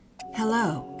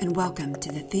Hello, and welcome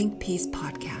to the Think Peace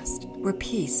podcast, where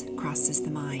peace crosses the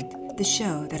mind, the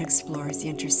show that explores the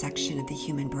intersection of the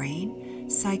human brain,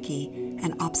 psyche,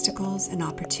 and obstacles and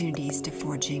opportunities to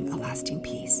forging a lasting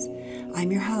peace.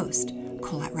 I'm your host,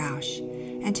 Colette Rausch,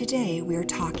 and today we are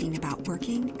talking about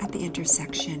working at the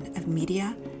intersection of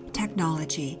media,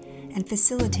 technology, and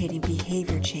facilitating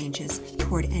behavior changes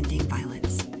toward ending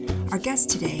violence. Our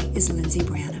guest today is Lindsay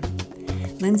Branham.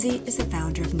 Lindsay is the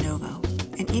founder of Novo,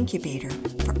 an incubator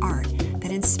for art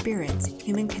that inspires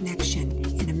human connection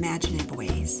in imaginative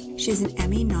ways. She is an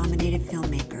Emmy-nominated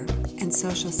filmmaker and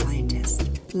social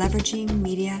scientist, leveraging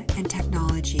media and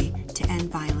technology to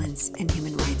end violence and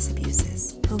human rights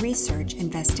abuses. Her research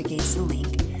investigates the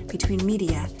link between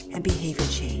media and behavior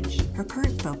change. Her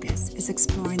current focus is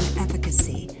exploring the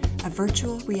efficacy of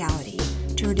virtual reality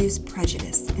to reduce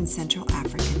prejudice in Central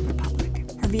African Republic.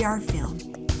 Her VR film,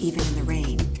 Even in the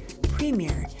Rain,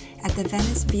 premiered at the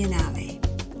Venice Biennale,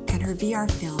 and her VR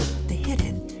film, The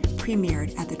Hidden,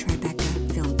 premiered at the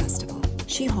Tribeca Film Festival.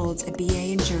 She holds a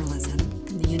BA in journalism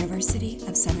from the University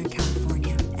of Southern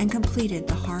California and completed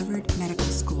the Harvard Medical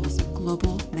School's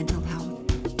Global Mental Health,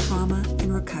 Trauma,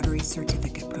 and Recovery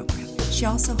Certificate program. She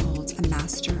also holds a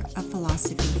Master of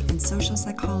Philosophy and Social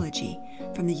Psychology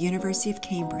from the University of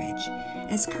Cambridge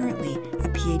and is currently a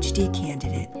PhD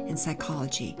candidate in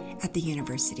psychology at the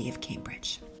University of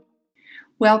Cambridge.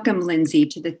 Welcome, Lindsay,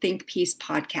 to the Think Peace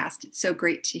podcast. It's so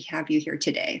great to have you here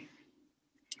today.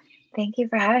 Thank you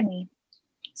for having me.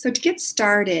 So to get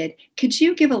started, could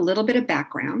you give a little bit of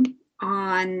background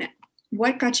on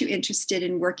what got you interested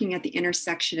in working at the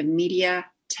intersection of media,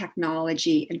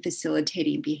 technology, and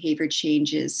facilitating behavior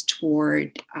changes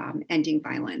toward ending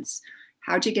violence?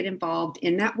 How did you get involved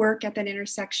in that work at that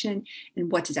intersection,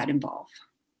 and what does that involve?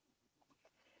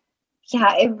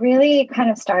 Yeah, it really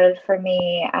kind of started for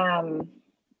me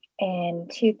in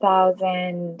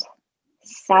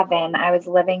 2007. I was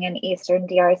living in Eastern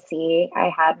DRC. I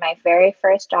had my very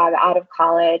first job out of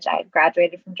college. I had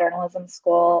graduated from journalism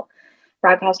school,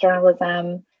 broadcast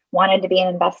journalism, wanted to be an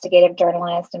investigative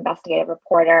journalist, investigative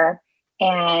reporter.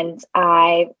 And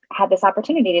I had this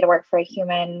opportunity to work for a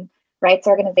human rights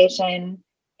organization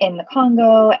in the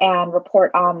Congo and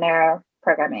report on their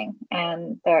programming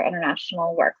and their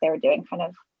international work. They were doing kind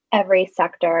of every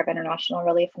sector of international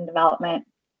relief and development.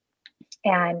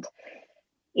 And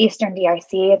Eastern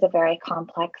DRC is a very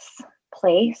complex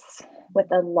place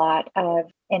with a lot of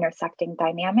intersecting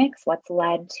dynamics, what's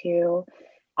led to,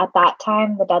 at that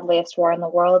time, the deadliest war in the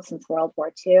world since World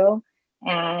War II.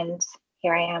 And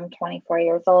here I am, 24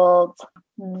 years old,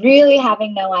 really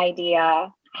having no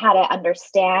idea how to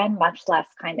understand, much less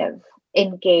kind of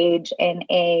engage in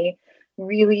a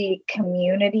really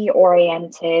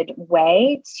community-oriented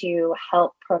way to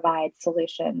help provide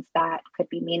solutions that could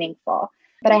be meaningful.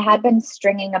 But I had been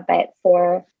stringing a bit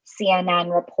for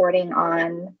CNN reporting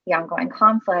on the ongoing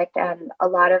conflict, and a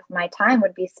lot of my time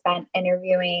would be spent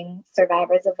interviewing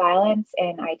survivors of violence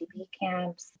in IDP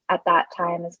camps. At that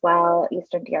time as well,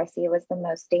 Eastern DRC was the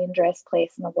most dangerous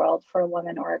place in the world for a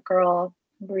woman or a girl.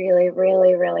 Really,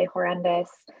 really, really horrendous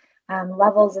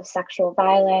levels of sexual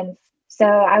violence. So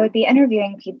I would be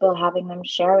interviewing people, having them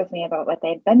share with me about what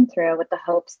they'd been through, with the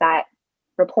hopes that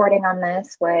reporting on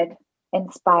this would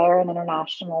inspire an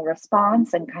international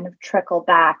response and kind of trickle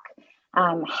back,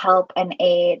 help and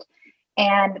aid.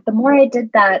 And the more I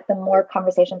did that, the more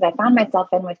conversations I found myself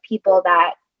in with people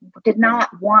that did not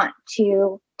want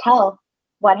to tell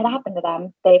what had happened to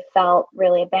them. They felt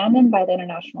really abandoned by the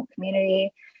international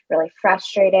community, really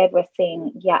frustrated with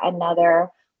seeing yet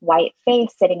another white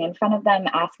face sitting in front of them,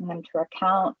 asking them to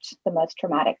recount the most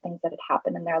traumatic things that had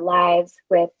happened in their lives,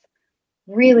 with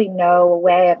really no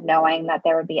way of knowing that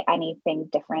there would be anything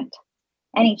different,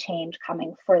 any change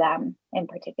coming for them in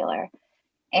particular.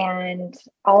 And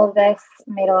all of this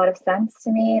made a lot of sense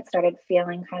to me. It started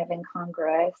feeling kind of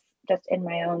incongruous just in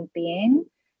my own being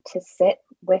to sit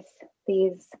with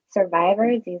these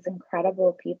survivors, these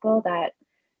incredible people that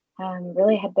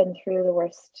really had been through the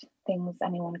worst things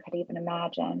anyone could even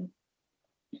imagine.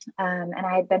 And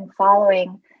I had been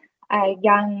following a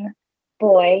young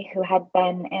boy who had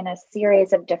been in a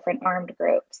series of different armed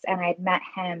groups. And I'd met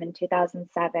him in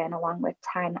 2007, along with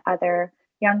 10 other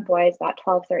young boys, about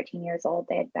 12, 13 years old.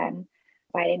 They had been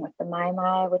fighting with the Mai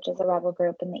Mai, which is a rebel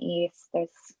group in the East.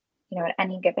 There's, at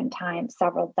any given time,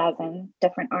 several dozen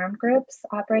different armed groups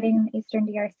operating in Eastern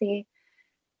DRC.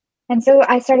 And so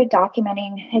I started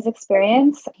documenting his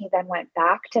experience. He then went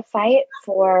back to fight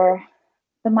for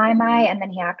the Mai Mai, and then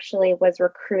he actually was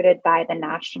recruited by the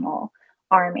National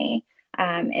Army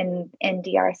in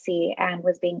DRC and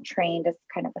was being trained as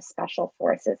kind of a special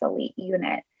forces elite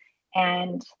unit.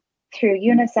 And through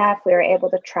UNICEF, we were able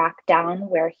to track down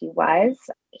where he was.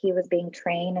 He was being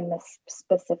trained in this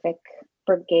specific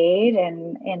brigade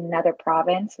in another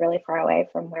province, really far away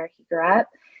from where he grew up.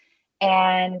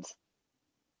 And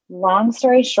long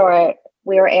story short,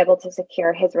 we were able to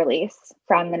secure his release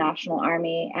from the National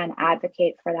Army and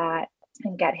advocate for that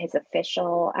and get his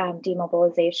official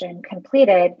demobilization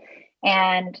completed.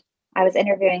 And I was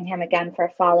interviewing him again for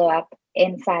a follow-up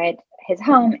inside his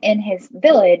home in his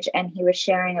village, and he was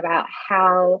sharing about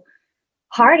how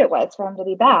hard it was for him to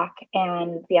be back.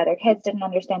 And the other kids didn't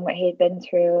understand what he had been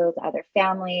through, the other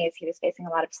families. He was facing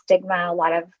a lot of stigma, a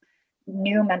lot of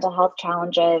new mental health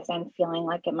challenges, and feeling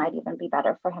like it might even be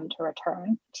better for him to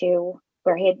return to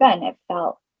where he had been. It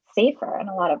felt safer in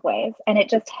a lot of ways. And it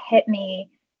just hit me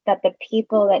that the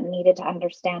people that needed to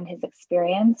understand his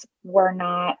experience were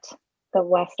not the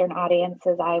Western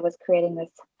audiences I was creating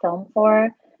this film for,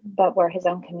 but were his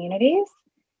own communities.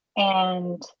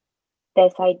 And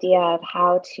this idea of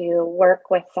how to work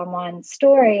with someone's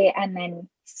story and then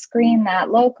screen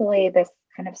that locally, this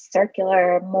kind of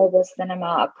circular mobile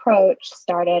cinema approach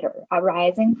started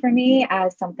arising for me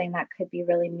as something that could be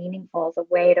really meaningful, as a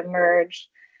way to merge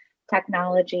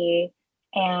technology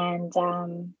and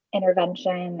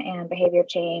intervention and behavior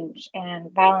change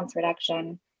and violence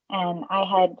reduction. And I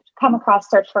had come across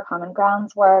Search for Common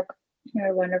Ground's work,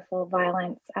 a wonderful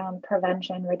violence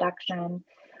prevention reduction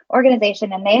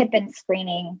organization, and they had been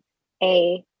screening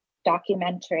a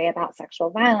documentary about sexual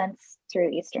violence through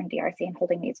Eastern DRC and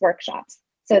holding these workshops.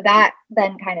 So that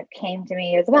then kind of came to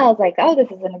me as well as like, oh,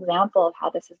 this is an example of how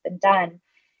this has been done.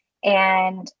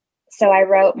 And so I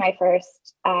wrote my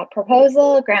first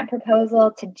grant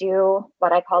proposal to do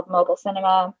what I called mobile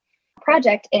cinema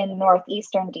project in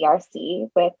northeastern DRC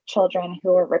with children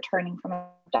who were returning from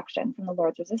abduction from the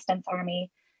Lord's Resistance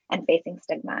Army and facing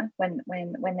stigma when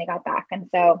they got back. And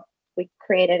so we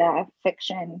created a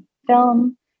fiction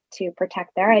film to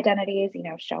protect their identities,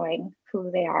 showing who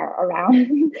they are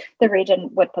around the region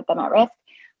would put them at risk,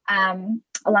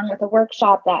 along with a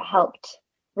workshop that helped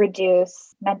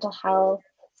reduce mental health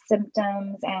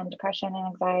symptoms and depression and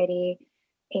anxiety,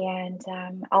 and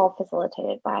all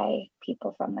facilitated by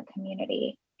people from the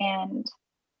community. And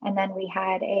then we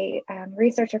had a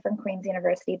researcher from Queen's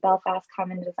University, Belfast,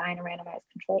 come and design a randomized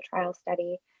control trial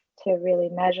study to really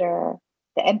measure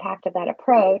the impact of that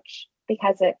approach,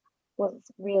 because it was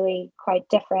really quite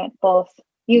different, both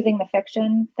using the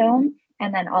fiction film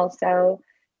and then also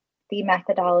the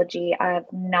methodology of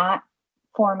not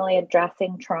formally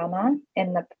addressing trauma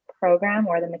in the program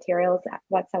or the materials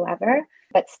whatsoever,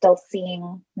 but still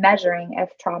measuring if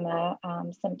trauma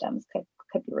symptoms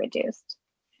could be reduced.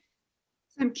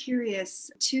 I'm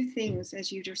curious, two things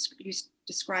as you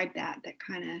described that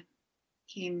kind of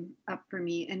came up for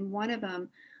me. And one of them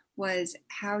was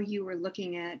how you were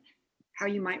looking at how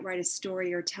you might write a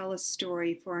story or tell a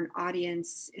story for an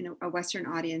audience, a Western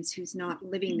audience who's not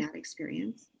living that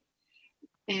experience.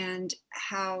 And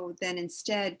how then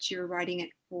instead you're writing it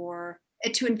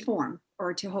to inform,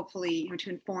 or to hopefully, to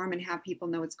inform and have people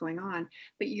know what's going on.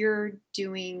 But you're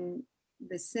doing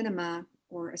the cinema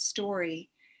or a story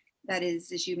that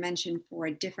is, as you mentioned, for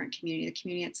a different community, the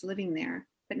community that's living there,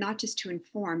 but not just to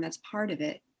inform, that's part of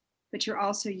it, but you're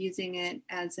also using it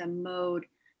as a mode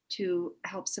to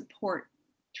help support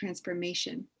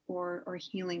transformation or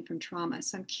healing from trauma.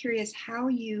 So I'm curious how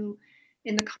you,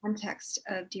 in the context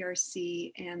of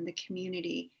DRC and the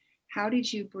community, how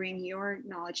did you bring your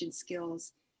knowledge and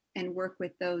skills and work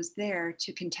with those there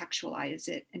to contextualize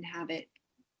it and have it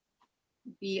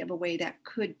be of a way that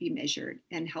could be measured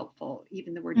and helpful?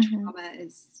 Even the word trauma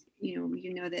is,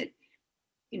 that,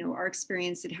 our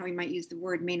experience and how we might use the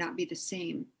word may not be the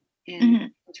same in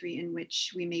the country in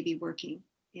which we may be working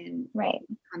in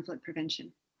conflict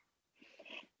prevention.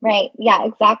 Right. Yeah,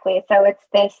 exactly. So it's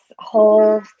this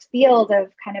whole field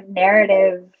of kind of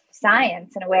narrative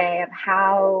science, in a way, of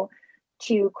how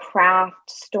to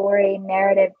craft story,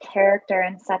 narrative, character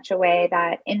in such a way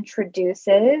that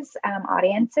introduces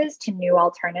audiences to new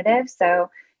alternatives. So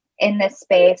in this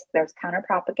space, there's counter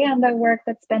propaganda work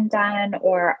that's been done,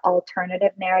 or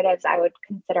alternative narratives. I would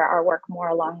consider our work more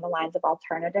along the lines of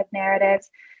alternative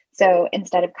narratives. So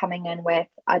instead of coming in with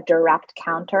a direct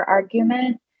counter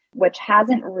argument, which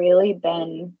hasn't really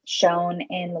been shown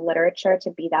in the literature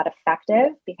to be that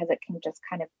effective, because it can just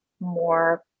kind of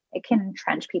it can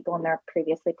entrench people in their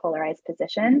previously polarized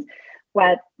positions,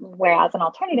 whereas an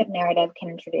alternative narrative can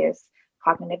introduce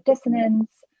cognitive dissonance.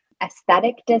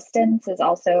 Aesthetic distance is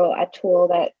also a tool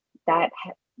that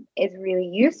is really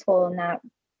useful, in that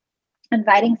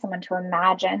inviting someone to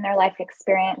imagine their life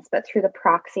experience, but through the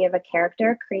proxy of a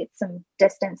character, creates some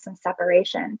distance and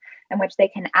separation in which they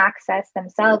can access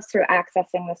themselves through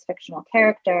accessing this fictional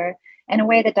character in a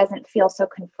way that doesn't feel so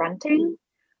confronting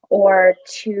or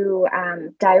too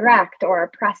direct or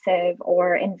oppressive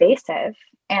or invasive.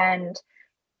 And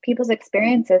people's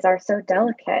experiences are so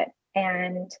delicate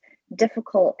and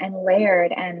difficult and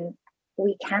layered, and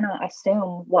we cannot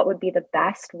assume what would be the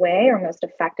best way or most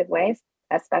effective ways,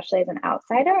 especially as an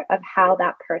outsider, of how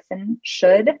that person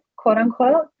should, quote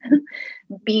unquote,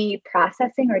 be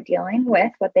processing or dealing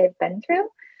with what they've been through.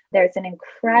 There's an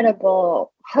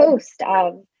incredible host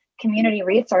of community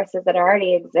resources that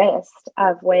already exist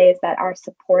of ways that are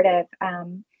supportive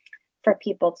for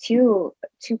people to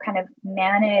kind of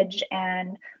manage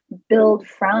and build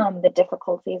from the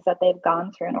difficulties that they've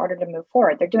gone through in order to move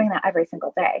forward. They're doing that every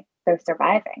single day. They're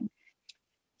surviving.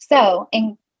 So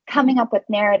in coming up with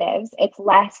narratives, it's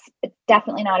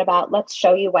definitely not about let's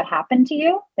show you what happened to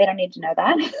you. They don't need to know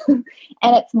that. And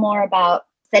it's more about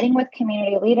sitting with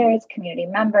community leaders, community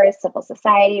members, civil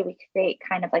society. We create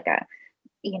kind of like a,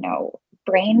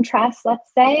 brain trust,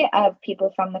 let's say, of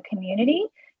people from the community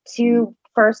to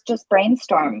first just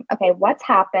brainstorm, okay, what's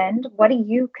happened? What do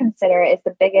you consider is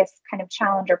the biggest kind of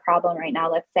challenge or problem right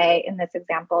now? Let's say in this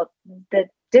example, the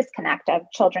disconnect of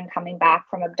children coming back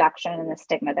from abduction and the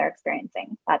stigma they're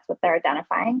experiencing. That's what they're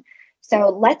identifying. So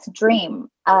let's dream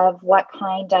of what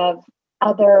kind of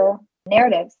other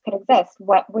narratives could exist.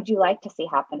 What would you like to see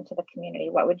happen to the community?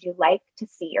 What would you like to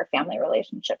see your family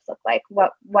relationships look like?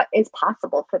 What is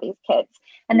possible for these kids?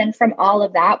 And then from all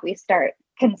of that, we start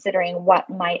considering what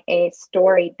might a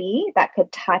story be that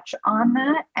could touch on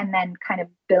that, and then kind of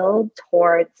build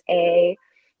towards a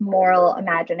moral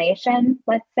imagination,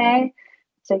 let's say,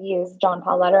 to use John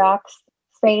Paul Lederach's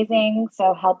phrasing.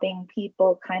 So helping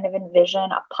people kind of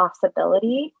envision a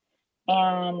possibility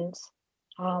and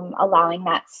allowing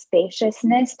that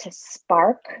spaciousness to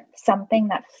spark something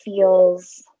that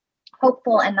feels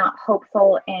hopeful, and not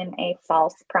hopeful in a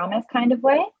false promise kind of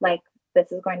way, like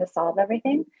this is going to solve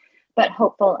everything, but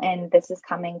hopeful in this is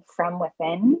coming from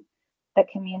within the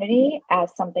community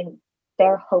as something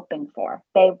they're hoping for,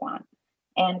 they want.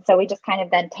 And so we just kind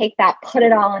of then take that, put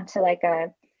it all into like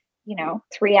a,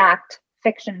 3-act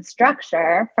fiction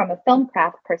structure from a film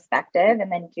craft perspective,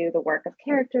 and then do the work of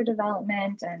character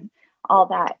development and all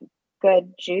that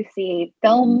good, juicy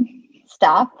film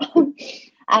stuff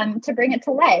to bring it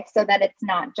to life, so that it's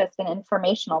not just an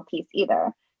informational piece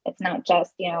either. It's not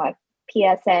just, a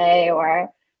PSA or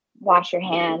wash your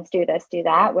hands, do this, do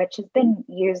that, which has been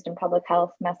used in public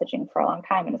health messaging for a long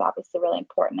time and is obviously really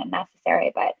important and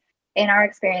necessary. But in our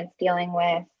experience dealing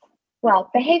with,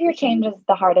 behavior change is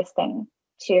the hardest thing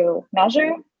to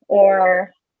measure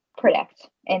or predict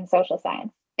in social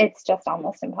science. It's just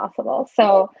almost impossible.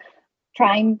 So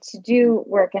trying to do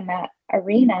work in that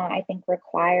arena, I think,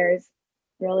 requires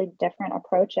really different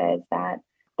approaches that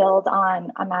build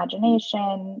on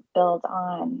imagination, build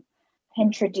on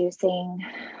introducing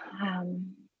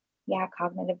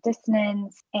cognitive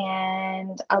dissonance,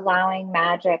 and allowing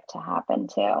magic to happen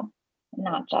too,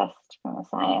 not just from a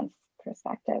science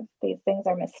perspective. These things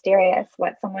are mysterious.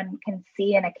 What someone can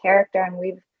see in a character, and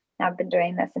we've now been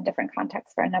doing this in different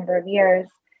contexts for a number of years.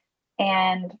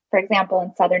 And for example,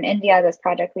 in southern India, this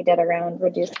project we did around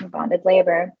reducing bonded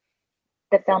labor,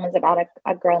 the film is about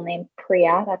a girl named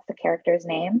Priya. That's the character's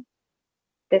name.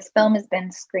 This film has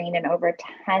been screened in over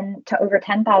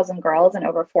 10,000 girls in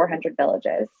over 400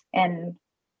 villages, and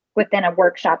within a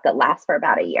workshop that lasts for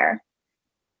about a year.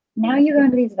 Now you go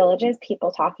into these villages,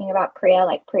 people talking about Priya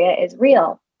like Priya is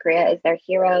real. Priya is their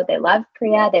hero. They love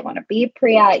Priya. They want to be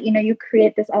Priya. You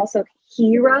create this also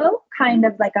hero, kind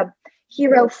of like a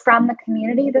hero from the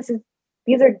community.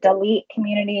 These are Dalit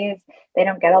communities. They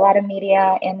don't get a lot of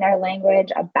media in their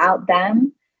language about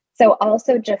them. So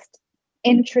also just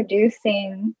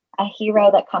introducing a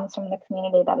hero that comes from the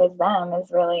community that is them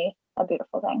is really a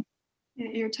beautiful thing.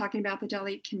 You're talking about the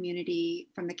Dalit community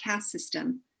from the caste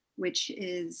system, which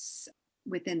is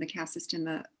within the caste system,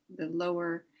 the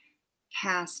lower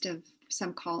caste of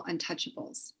some call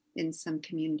untouchables in some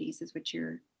communities is what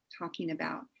you're talking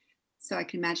about. So I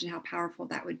can imagine how powerful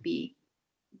that would be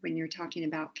when you're talking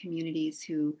about communities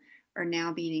who are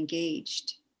now being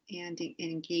engaged and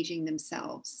engaging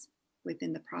themselves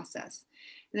within the process.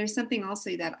 And there's something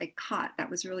also that I caught that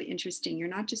was really interesting. You're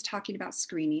not just talking about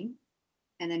screening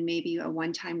and then maybe a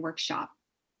one-time workshop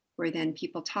where then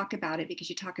people talk about it, because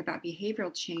you talk about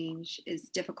behavioral change is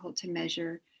difficult to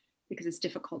measure because it's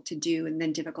difficult to do and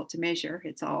then difficult to measure.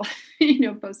 It's all,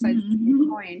 both sides of the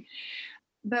coin.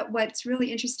 But what's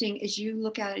really interesting is you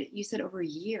look at it, you said over a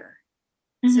year.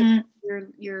 So Mm-hmm.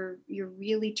 you're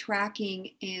really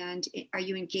tracking, and are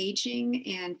you engaging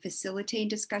and facilitating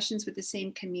discussions with the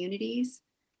same communities?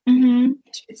 Mm-hmm.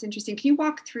 It's interesting. Can you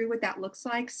walk through what that looks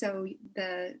like? So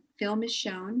the film is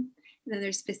shown, and then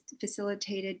there's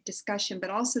facilitated discussion, but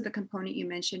also the component you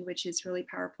mentioned, which is really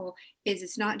powerful, is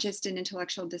it's not just an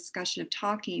intellectual discussion of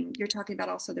talking. You're talking about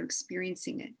also they're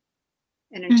experiencing it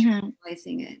and Mm-hmm.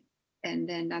 internalizing it. And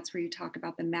then that's where you talk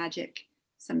about the magic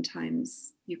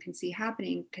sometimes you can see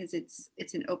happening, because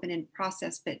it's an open-end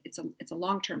process, but it's a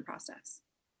long-term process.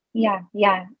 Yeah,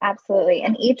 absolutely.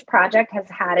 And each project has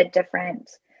had a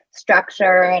different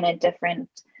structure and a different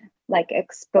like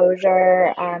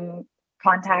exposure,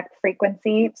 contact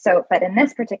frequency. So, but in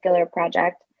this particular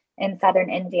project in southern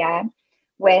India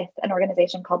with an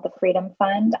organization called the Freedom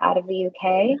Fund out of the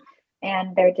UK,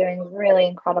 and they're doing really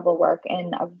incredible work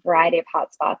in a variety of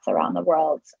hotspots around the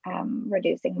world,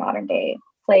 reducing modern day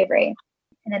slavery.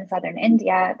 And in southern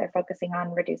India, they're focusing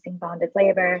on reducing bonded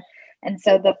labor. And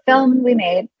so the film we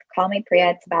made, Call Me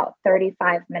Priya, it's about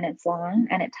 35 minutes long,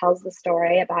 and it tells the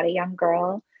story about a young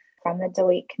girl from the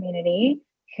Dalit community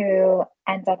who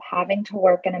ends up having to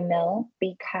work in a mill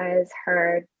because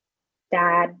her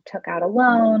dad took out a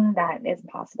loan that is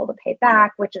impossible to pay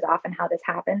back, which is often how this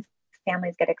happens.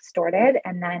 Families get extorted,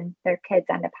 and then their kids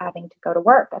end up having to go to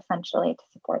work essentially to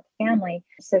support the family.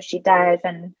 So she does.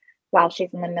 And while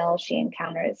she's in the mill, she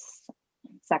encounters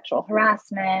sexual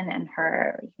harassment, and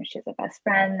she has a best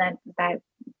friend that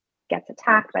gets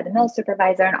attacked by the mill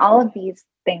supervisor, and all of these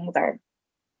things are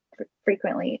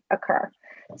frequently occur.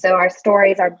 So our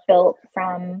stories are built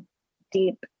from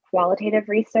deep qualitative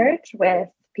research with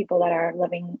people that are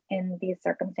living in these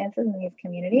circumstances in these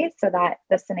communities, so that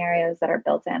the scenarios that are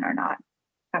built in are not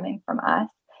coming from us.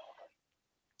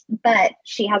 But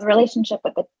she has a relationship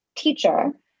with a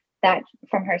teacher that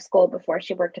from her school before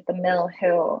she worked at the mill,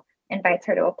 who invites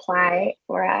her to apply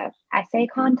for a essay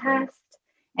contest,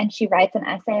 and she writes an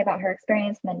essay about her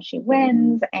experience, and then she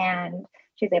wins, and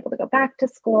she's able to go back to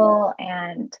school,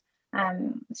 and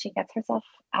she gets herself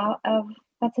out of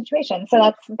that situation.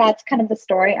 So that's kind of the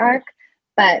story arc.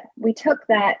 But we took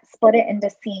that, split it into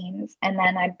scenes, and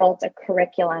then I built a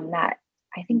curriculum that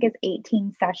I think is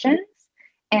 18 sessions,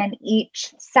 and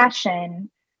each session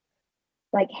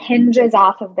like hinges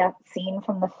off of that scene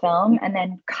from the film and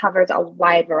then covers a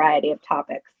wide variety of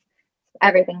topics.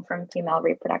 Everything from female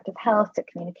reproductive health to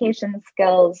communication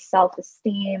skills,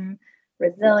 self-esteem,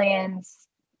 resilience.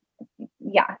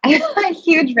 Yeah, a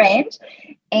huge range.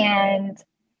 And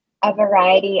a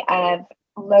variety of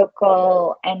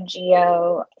local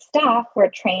NGO staff were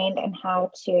trained in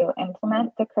how to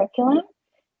implement the curriculum,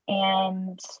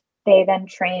 and they then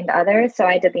trained others. So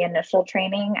I did the initial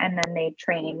training, and then they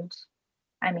trained,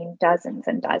 dozens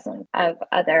and dozens of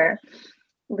other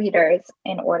leaders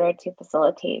in order to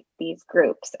facilitate these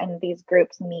groups. And these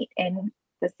groups meet in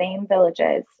the same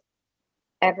villages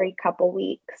every couple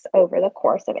weeks over the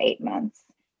course of 8 months.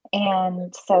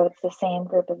 And so it's the same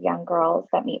group of young girls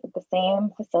that meet with the same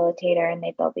facilitator, and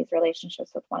they build these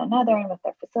relationships with one another and with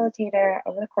their facilitator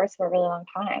over the course of a really long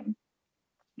time.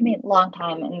 Long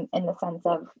time in the sense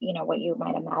of, what you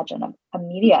might imagine of a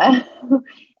media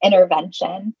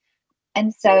intervention.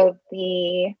 And so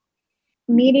the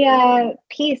media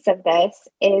piece of this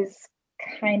is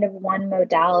kind of one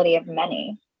modality of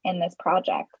many in this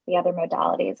project. The other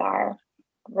modalities are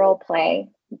role play,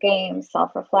 games,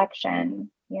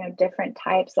 self-reflection, different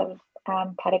types of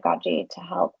pedagogy to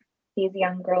help these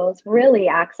young girls really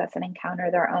access and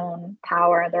encounter their own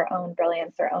power, their own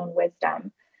brilliance, their own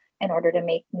wisdom in order to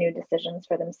make new decisions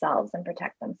for themselves and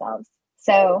protect themselves.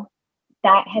 So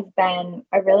that has been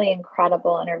a really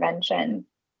incredible intervention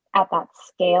at that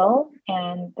scale.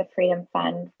 And the Freedom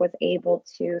Fund was able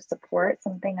to support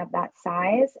something of that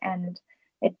size. And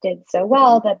it did so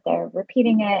well that they're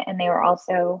repeating it. And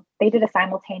they did a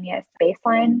simultaneous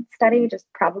baseline study,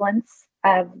 just prevalence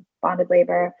of bonded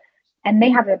labor. And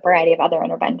they have a variety of other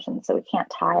interventions, so we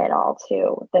can't tie it all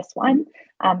to this one.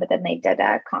 But then they did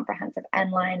a comprehensive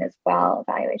end line as well,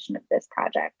 evaluation of this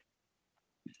project.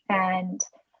 And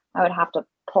I would have to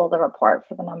pull the report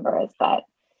for the numbers, but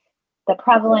the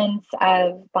prevalence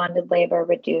of bonded labor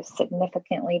reduced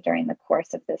significantly during the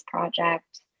course of this project.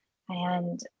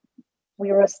 And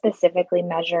we were specifically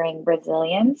measuring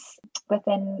resilience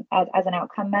within as an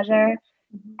outcome measure,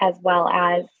 as well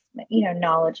as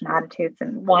knowledge and attitudes,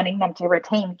 and wanting them to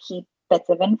retain key bits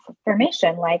of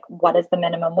information like what is the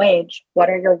minimum wage, what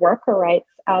are your worker rights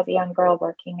as a young girl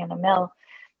working in a mill,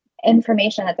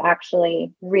 information that's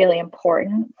actually really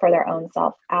important for their own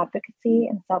self-advocacy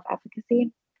and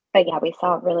self-efficacy. But yeah, we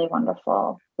saw really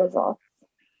wonderful results.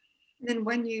 And then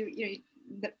when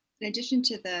in addition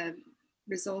to the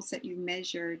results that you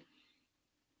measured,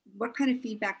 what kind of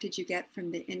feedback did you get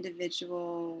from the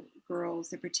individual girls,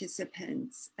 the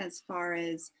participants, as far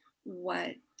as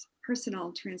what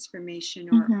personal transformation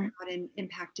or Mm-hmm. how it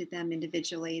impacted them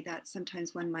individually? That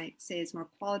sometimes one might say is more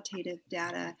qualitative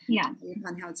data Yeah.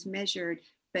 on how it's measured,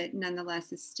 but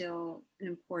nonetheless is still an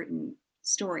important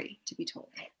story to be told.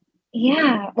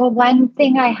 Yeah. Well, one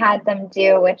thing I had them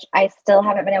do, which I still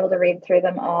haven't been able to read through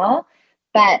them all,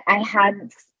 but I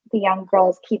had the young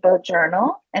girls keep a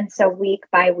journal. And so week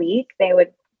by week, they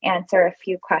would answer a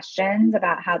few questions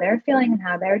about how they're feeling and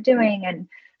how they're doing and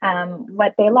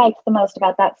what they liked the most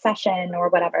about that session or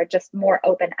whatever, just more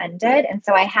open ended. And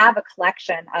so I have a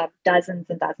collection of dozens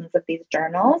and dozens of these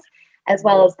journals, as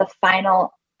well as the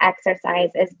final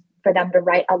exercise is for them to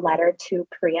write a letter to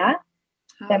Priya,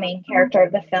 the main character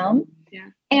of the film. Yeah.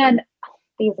 And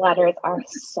these letters are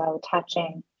so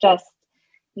touching. Just,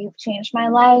 you've changed my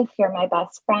life. You're my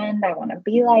best friend. I want to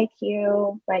be like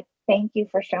you. Like, thank you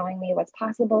for showing me what's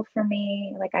possible for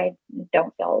me. Like, I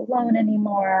don't feel alone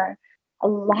anymore. A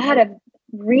lot of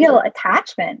real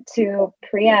attachment to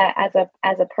Priya as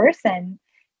a person.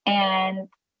 And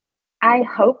I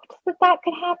hoped that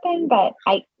could happen, but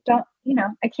I don't,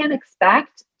 I can't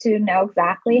expect to know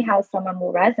exactly how someone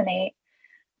will resonate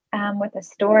with a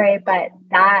story, but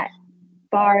that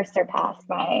far surpassed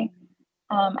my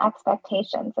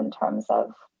expectations in terms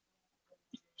of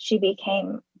she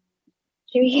became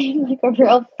like a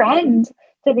real friend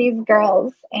to these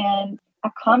girls and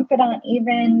a confidant.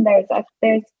 Even there's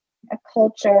a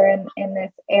culture in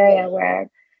this area where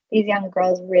these young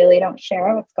girls really don't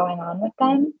share what's going on with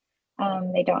them.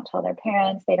 They don't tell their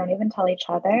parents. They don't even tell each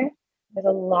other. There's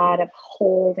a lot of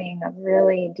holding of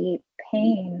really deep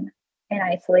pain in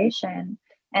isolation.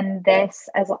 And this,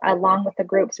 along with the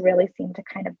groups, really seem to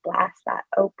kind of blast that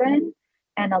open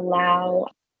and allow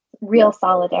real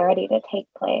solidarity to take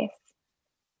place.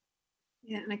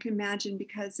 Yeah, and I can imagine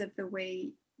because of the way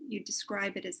you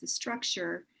describe it as the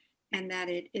structure and that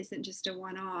it isn't just a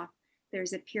one-off,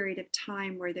 there's a period of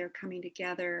time where they're coming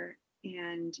together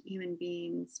and human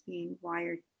beings being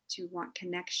wired to want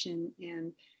connection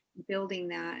and building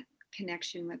that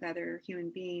connection with other human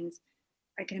beings.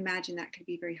 I can imagine that could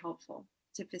be very helpful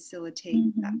to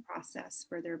facilitate that process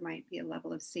where there might be a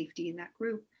level of safety in that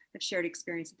group of shared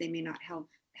experience that they may not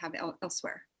have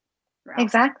elsewhere.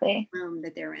 Exactly. The room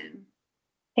that they're in.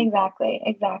 Exactly.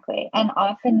 And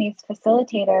often these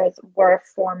facilitators were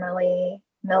formerly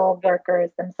mill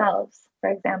workers themselves, for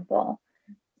example.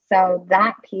 So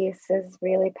that piece is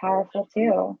really powerful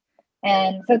too.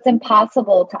 And so it's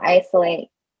impossible to isolate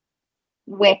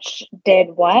which did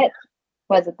what.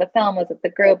 Was it the film? Was it the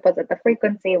group? Was it the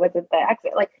frequency? Was it the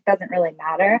exit? Like, it doesn't really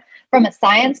matter. From a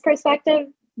science perspective,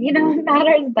 it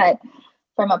matters, but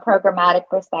from a programmatic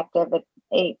perspective,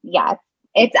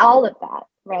 it's all of that,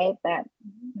 right? That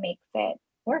makes it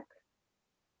work.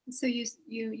 So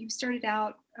you started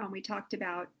out, we talked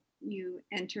about you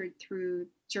entered through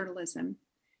journalism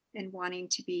and wanting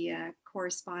to be a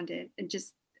correspondent. And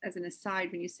just as an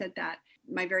aside, when you said that,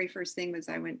 my very first thing was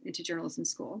I went into journalism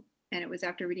school, and it was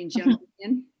after reading Joan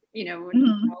Didion, all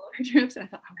over trips, and I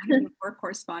thought I want to be a war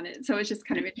correspondent. So it's just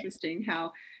kind of interesting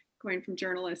how going from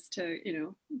journalist to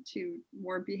to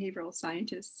more behavioral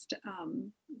scientist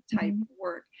type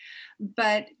work.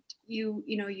 But you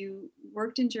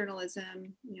worked in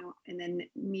journalism, and then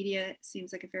media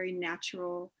seems like a very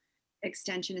natural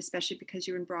extension, especially because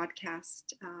you're in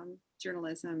broadcast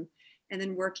journalism, and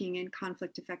then working in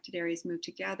conflict affected areas moved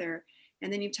together.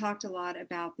 And then you talked a lot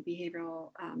about the behavioral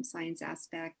science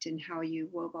aspect and how you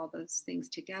wove all those things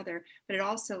together, but it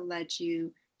also led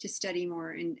you to study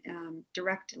more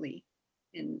directly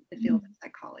in the field of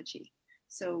psychology.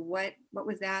 So what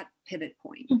was that pivot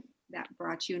point that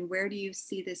brought you, and where do you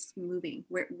see this moving?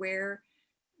 Where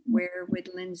would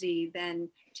Lindsay then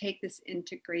take this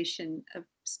integration of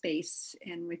space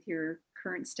and with your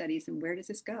current studies, and where does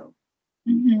this go?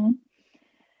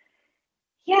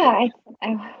 Yeah,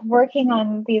 I'm working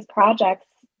on these projects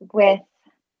with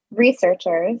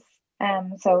researchers.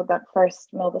 So the first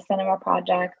Mill the Cinema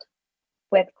project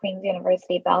with Queen's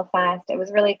University Belfast, it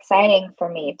was really exciting for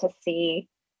me to see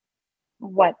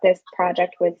what this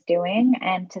project was doing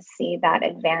and to see that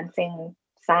advancing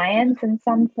science in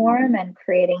some form and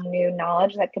creating new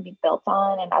knowledge that could be built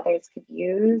on and others could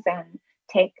use and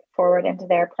take forward into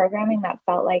their programming. That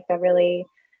felt like a really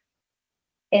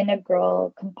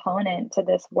integral component to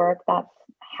this work that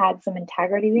had some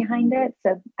integrity behind it.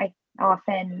 So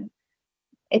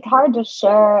it's hard to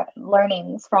share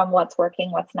learnings from what's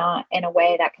working, what's not, in a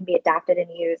way that can be adapted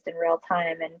and used in real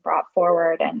time and brought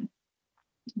forward. And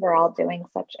we're all doing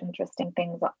such interesting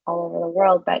things all over the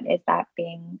world, but is that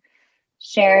being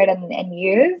shared and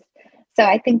used? So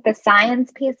I think the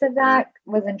science piece of that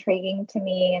was intriguing to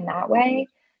me in that way.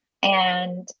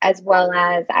 And as well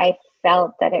as I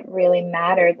felt that it really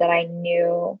mattered that I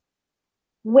knew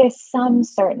with some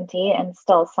certainty, and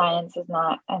still science is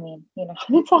not, I mean,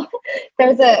 it's all,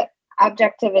 there's a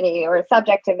objectivity or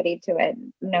subjectivity to it,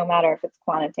 no matter if it's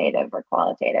quantitative or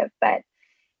qualitative. But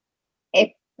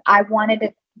if I wanted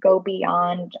to go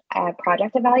beyond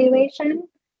project evaluation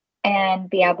and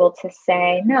be able to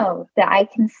say, no, that I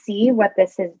can see what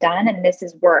this has done and this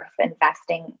is worth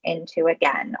investing into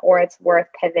again, or it's worth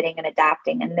pivoting and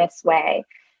adapting in this way.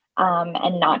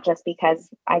 And not just because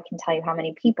I can tell you how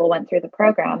many people went through the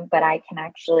program, but I can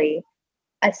actually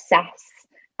assess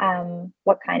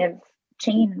what kind of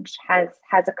change has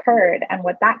occurred and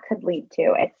what that could lead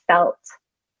to. It felt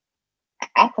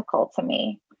ethical to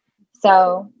me.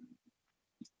 So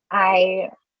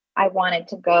I wanted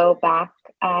to go back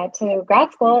to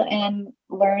grad school and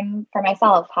learn for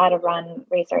myself how to run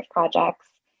research projects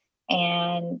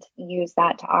and use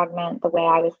that to augment the way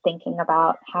I was thinking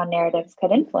about how narratives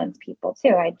could influence people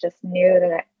too. I just knew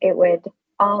that it would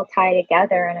all tie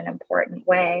together in an important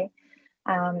way.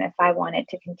 If I wanted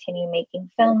to continue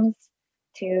making films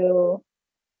to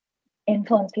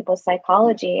influence people's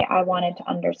psychology, I wanted to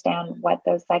understand what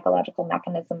those psychological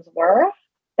mechanisms were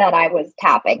that I was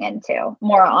tapping into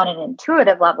more on an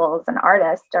intuitive level as an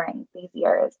artist during these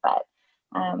years. But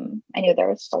I knew there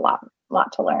was just a lot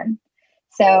to learn.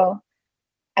 So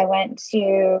I went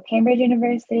to Cambridge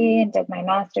University and did my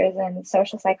master's in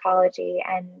social psychology.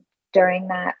 And during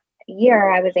that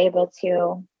year, I was able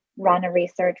to run a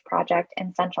research project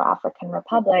in Central African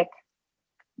Republic,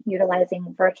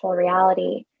 utilizing virtual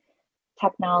reality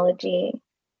technology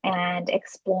and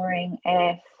exploring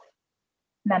if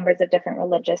members of different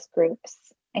religious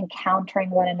groups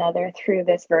encountering one another through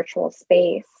this virtual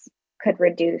space could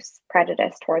reduce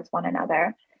prejudice towards one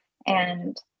another.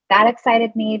 And that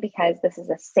excited me because this is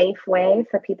a safe way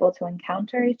for people to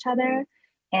encounter each other.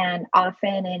 And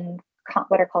often in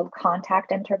what are called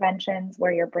contact interventions,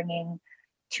 where you're bringing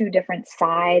two different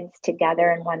sides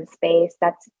together in one space,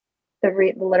 that's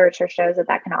the literature shows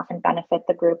that can often benefit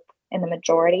the group in the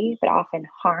majority, but often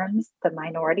harms the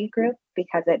minority group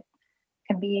because it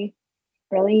can be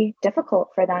really difficult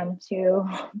for them to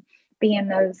be in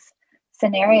those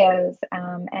scenarios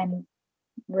and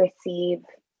receive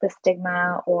the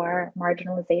stigma or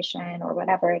marginalization or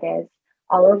whatever it is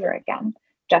all over again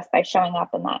just by showing up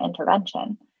in that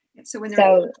intervention. So when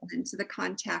they're so the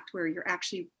contact where you're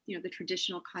actually, the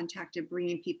traditional contact of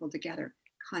bringing people together,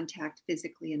 contact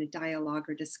physically in a dialogue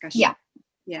or discussion.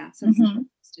 Yeah. So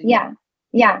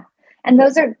yeah. And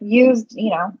those are used,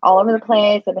 all over the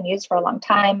place. They've been used for a long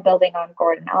time, building on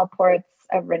Gordon Allport's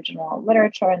original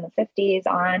literature in the 50s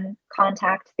on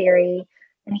contact theory.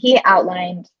 And he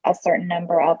outlined a certain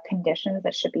number of conditions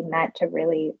that should be met to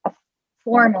really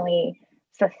formally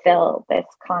fulfill this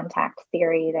contact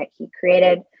theory that he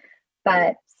created.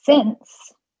 But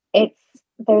since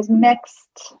there's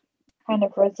mixed kind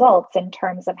of results in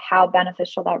terms of how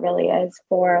beneficial that really is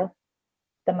for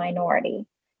the minority.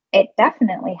 It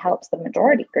definitely helps the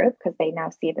majority group because they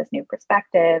now see this new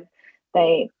perspective.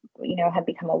 They, have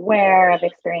become aware of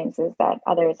experiences that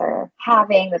others are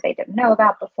having that they didn't know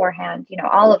about beforehand,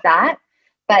 all of that.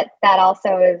 But that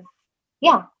also is,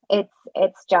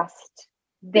 it's just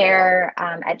their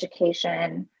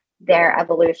education, their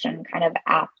evolution kind of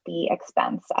at the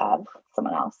expense of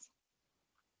someone else.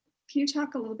 Can you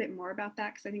talk a little bit more about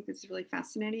that? Because I think this is really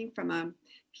fascinating from a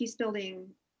peace building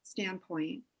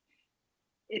standpoint.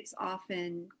 It's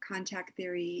often contact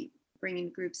theory, bringing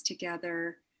groups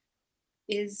together,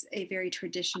 is a very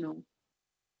traditional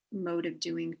mode of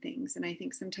doing things. And I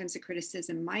think sometimes the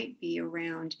criticism might be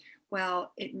around,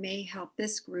 well, it may help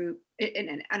this group.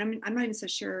 And I'm not even so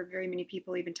sure very many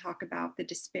people even talk about the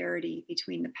disparity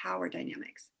between the power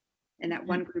dynamics and that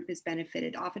one group is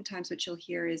benefited. Oftentimes what you'll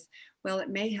hear is, well, it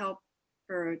may help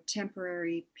for a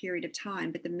temporary period of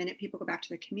time, but the minute people go back to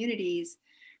their communities,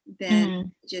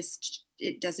 then just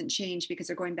it doesn't change because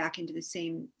they're going back into the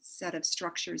same set of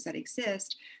structures that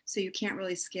exist. So you can't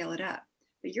really scale it up.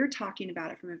 But you're talking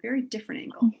about it from a very different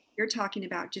angle. You're talking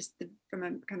about just from a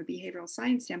kind of behavioral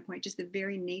science standpoint, just the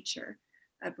very nature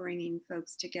of bringing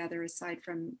folks together. Aside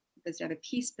from does it have a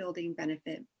peace building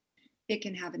benefit, it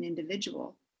can have an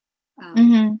individual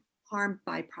harm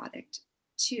byproduct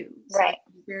too. So right.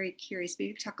 I'm very curious.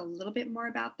 Maybe talk a little bit more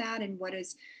about that and what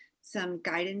is some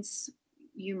guidance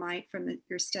you might from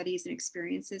your studies and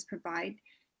experiences provide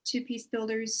to peace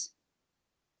builders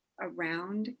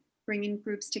around bringing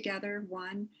groups together,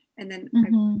 one, And then I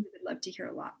Mm-hmm. would love to hear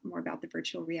a lot more about the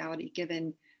virtual reality,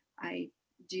 given I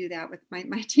do that with my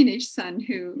teenage son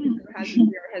who has a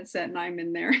VR headset and I'm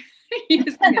in there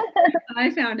using it. And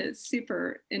I found it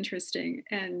super interesting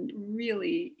and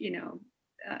really,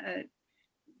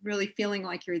 really feeling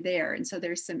like you're there. And so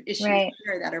there's some issues Right.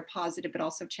 there that are positive, but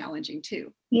also challenging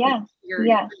too. Yeah. Your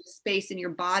Yeah. space in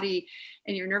your body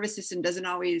and your nervous system doesn't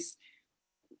always,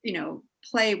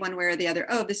 play one way or the other.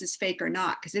 Oh, this is fake or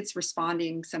not, because it's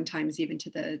responding sometimes even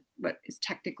to what is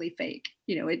technically fake.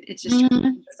 It's just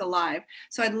Mm-hmm. it's alive.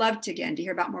 So I'd love to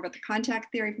hear about more about the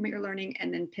contact theory from what you're learning,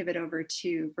 and then pivot over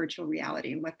to virtual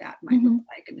reality and what that might look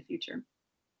like in the future.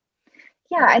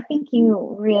 Yeah, I think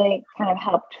you really kind of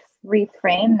helped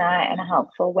reframe that in a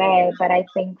helpful way. But I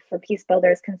think for peace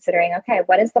builders considering, okay,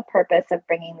 what is the purpose of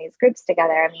bringing these groups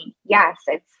together? I mean, yes,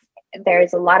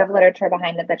 there's a lot of literature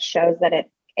behind it that shows that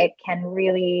it can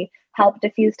really help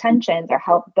diffuse tensions or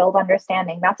help build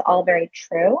understanding. That's all very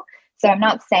true. So I'm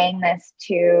not saying this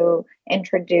to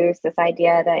introduce this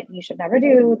idea that you should never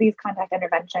do these contact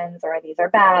interventions or these are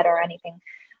bad or anything.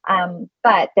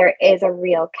 But there is a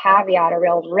real caveat, a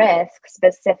real risk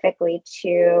specifically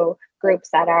to groups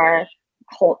that are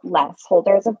less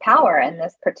holders of power in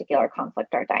this particular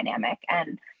conflict or dynamic.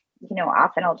 And,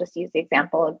 often I'll just use the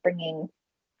example of bringing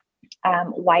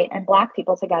white and Black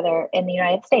people together in the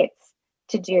United States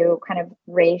to do kind of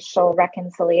racial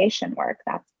reconciliation work.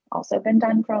 That's also been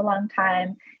done for a long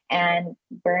time. And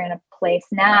we're in a place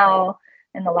now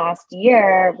in the last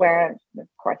year where, of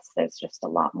course, there's just a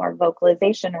lot more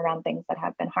vocalization around things that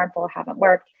have been harmful, haven't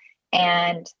worked.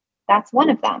 And that's one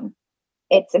of them.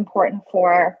 It's important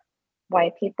for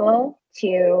white people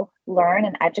to learn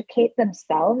and educate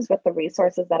themselves with the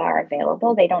resources that are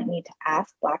available. They don't need to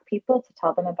ask Black people to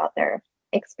tell them about their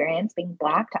experience being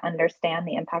Black to understand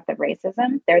the impact of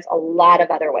racism. There's a lot of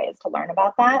other ways to learn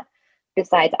about that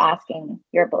besides asking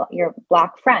your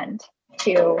Black friend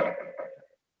to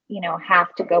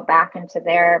have to go back into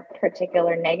their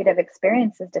particular negative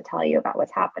experiences to tell you about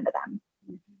what's happened to them.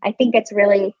 I think it's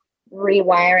really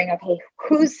rewiring of, hey,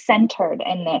 who's centered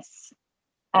in this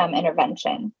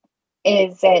intervention?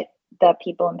 Is it the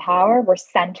people in power? We're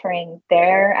centering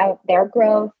their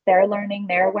growth, their learning,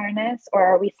 their awareness, or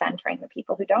are we centering the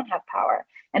people who don't have power?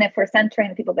 And if we're centering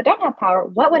the people that don't have power,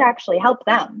 what would actually help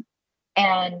them?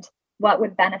 And what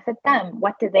would benefit them?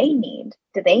 What do they need?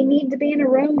 Do they need to be in a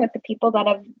room with the people that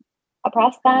have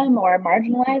oppressed them or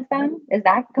marginalized them? Is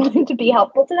that going to be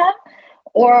helpful to them?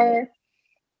 Or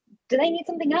do they need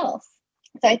something else?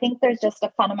 So I think there's just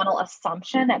a fundamental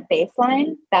assumption at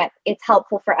baseline that it's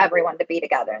helpful for everyone to be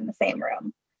together in the same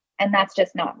room. And that's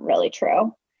just not really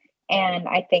true. And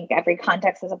I think every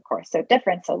context is, of course, so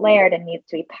different, so layered, and needs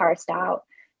to be parsed out.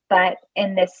 But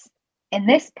in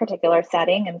this particular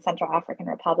setting in Central African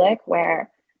Republic,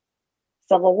 where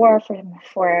civil war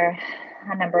for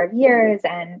a number of years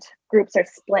and groups are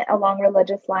split along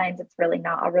religious lines, it's really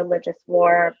not a religious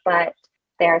war, but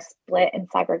they are split and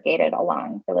segregated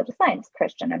along religious lines,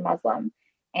 Christian and Muslim.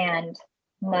 And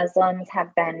Muslims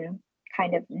have been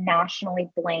kind of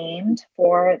nationally blamed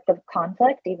for the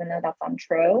conflict, even though that's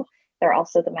untrue. They're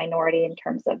also the minority in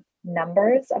terms of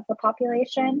numbers of the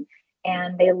population.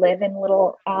 And they live in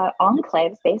little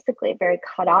enclaves, basically, very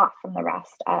cut off from the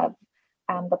rest of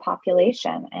the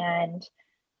population. And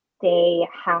they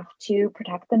have to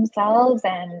protect themselves.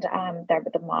 And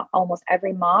almost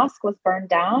every mosque was burned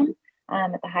down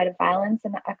at the height of violence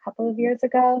a couple of years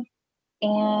ago.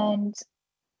 And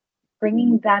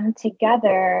bringing them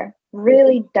together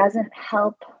really doesn't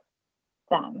help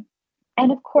them.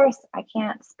 And of course, I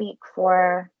can't speak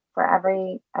for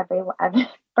every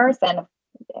person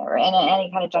or in any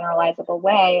kind of generalizable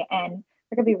way. And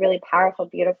there could be really powerful,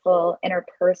 beautiful,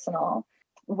 interpersonal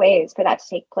ways for that to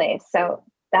take place. So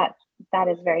that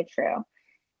is very true.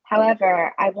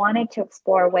 However, I wanted to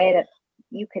explore a way that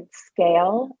you could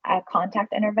scale a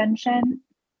contact intervention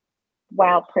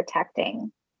while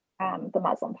protecting the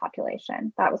Muslim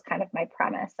population. That was kind of my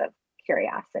premise of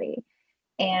curiosity.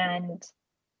 And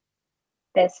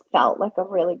this felt like a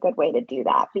really good way to do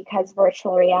that because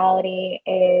virtual reality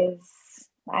is,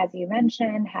 as you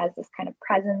mentioned, has this kind of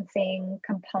presencing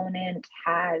component,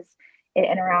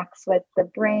 it interacts with the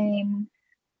brain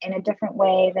in a different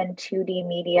way than 2D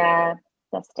media.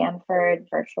 The Stanford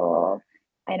Virtual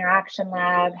Interaction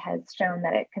Lab has shown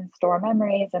that it can store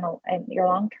memories and your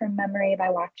long-term memory by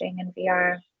watching in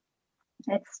VR.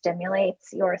 It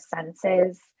stimulates your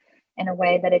senses in a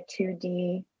way that a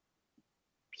 2D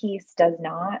piece does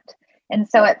not. And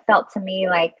so it felt to me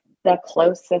like the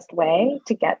closest way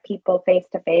to get people face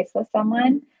to face with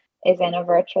someone is in a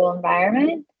virtual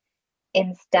environment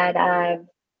instead of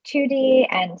 2D,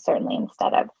 and certainly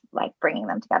instead of like bringing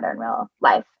them together in real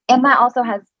life. And that also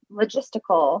has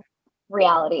logistical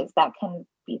realities that can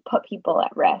put people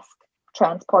at risk.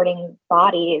 Transporting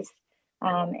bodies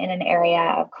in an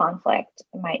area of conflict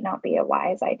might not be a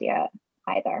wise idea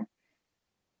either.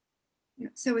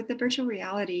 So with the virtual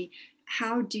reality,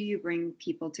 how do you bring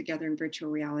people together in virtual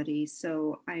reality?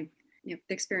 So the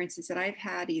experiences that I've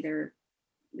had, either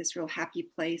this real happy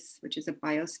place, which is a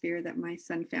biosphere that my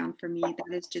son found for me,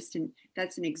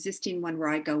 that's an existing one where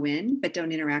I go in but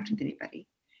don't interact with anybody.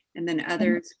 And then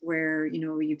others where,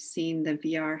 you've seen the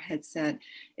VR headset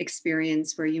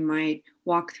experience where you might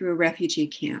walk through a refugee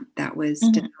camp that was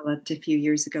developed a few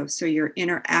years ago. So you're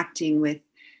interacting with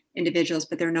individuals,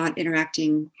 but they're not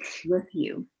interacting with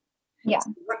you. Yeah.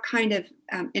 So what kind of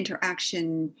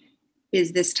interaction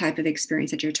is this type of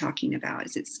experience that you're talking about?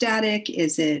 Is it static?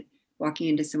 Is it walking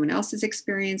into someone else's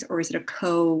experience, or is it a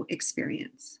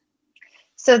co-experience?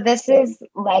 So this is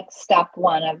like step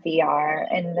one of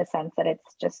VR in the sense that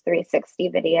it's just 360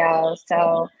 video.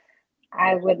 So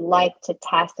I would like to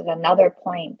test at another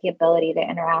point the ability to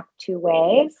interact two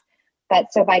ways.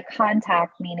 But so by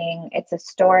contact, meaning it's a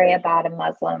story about a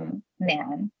Muslim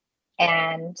man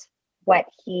and what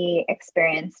he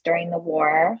experienced during the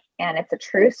war. And it's a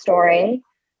true story.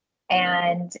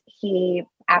 And he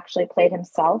actually played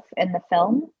himself in the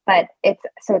film, but it's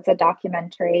a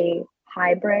documentary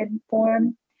hybrid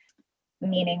form,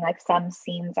 meaning like some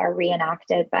scenes are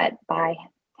reenacted, but by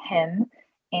him,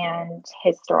 and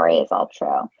his story is all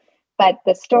true. But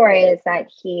the story is that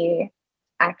he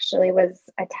actually was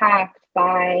attacked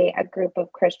by a group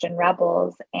of Christian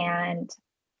rebels, and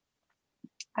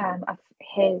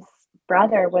his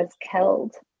brother was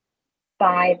killed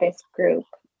by this group.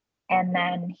 And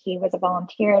then he was a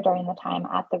volunteer during the time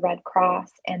at the Red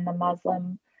Cross in the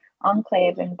Muslim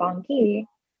enclave in Bangui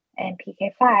and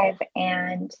PK5.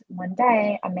 And one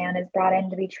day a man is brought in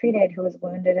to be treated who was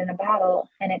wounded in a battle,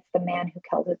 and it's the man who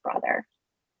killed his brother.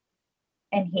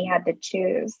 And he had to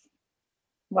choose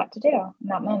what to do in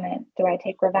that moment. Do I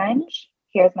take revenge?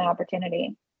 Here's my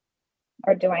opportunity.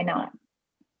 Or do I not?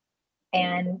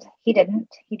 And he didn't.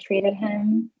 He treated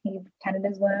him, he tended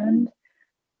his wound,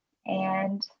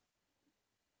 and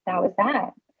that was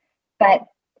that. But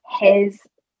his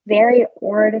very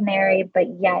ordinary but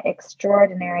yet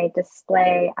extraordinary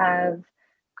display of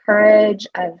courage,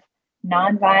 of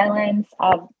nonviolence,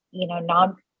 of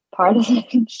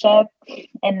nonpartisanship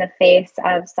in the face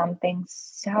of something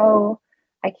so,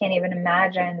 I can't even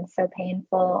imagine, so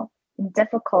painful and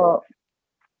difficult,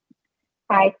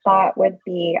 I thought would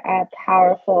be a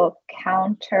powerful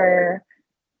counter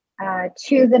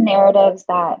to the narratives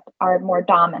that are more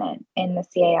dominant in the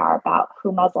CAR about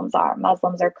who Muslims are.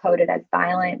 Muslims are coded as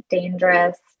violent,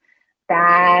 dangerous,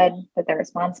 bad, that they're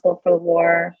responsible for the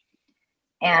war.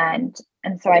 And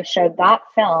so I showed that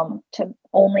film to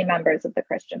only members of the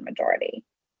Christian majority.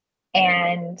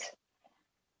 And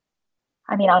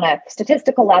I mean, on a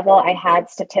statistical level, I had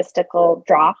statistical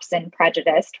drops in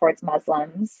prejudice towards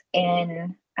Muslims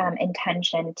in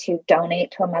intention to donate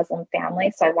to a Muslim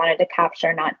family. So I wanted to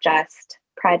capture not just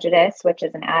prejudice, which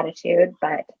is an attitude,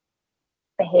 but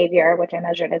behavior, which I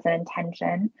measured as an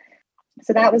intention.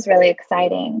 So that was really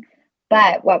exciting.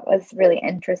 But what was really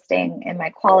interesting in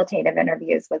my qualitative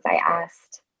interviews was I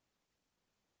asked,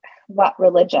 what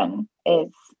religion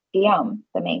is Guillaume,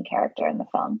 the main character in the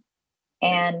film?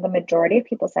 And the majority of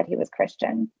people said he was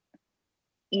Christian,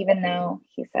 even though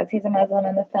he says he's a Muslim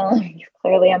in the film. He's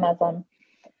clearly a Muslim.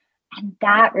 And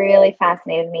that really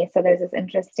fascinated me. So there's this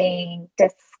interesting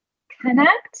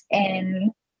disconnect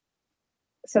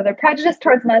so their prejudice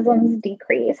towards Muslims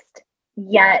decreased,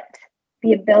 yet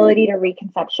the ability to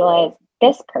reconceptualize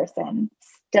this person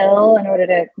still, in order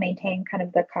to maintain kind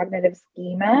of the cognitive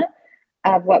schema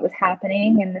of what was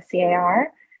happening in the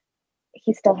CAR,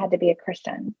 he still had to be a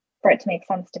Christian for it to make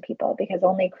sense to people, because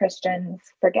only Christians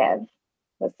forgive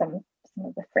was some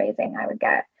of the phrasing I would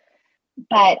get.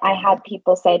 But I had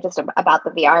people say just about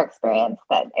the VR experience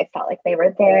that it felt like they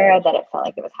were there, that it felt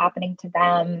like it was happening to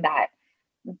them, that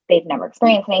they've never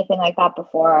experienced anything like that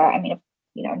before. I mean,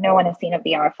 no one has seen a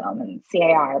VR film in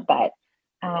CAR, but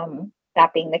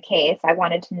that being the case, I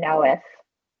wanted to know if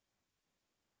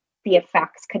the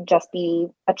effects could just be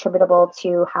attributable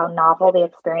to how novel the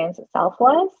experience itself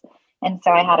was. And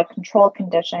so I had a control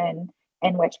condition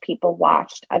in which people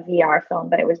watched a VR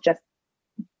film, but it was just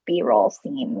B-roll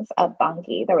scenes of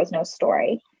Bangui. There was no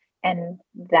story, and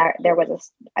that there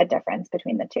was a difference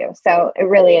between the two. So it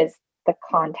really is the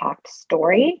contact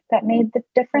story that made the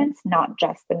difference, not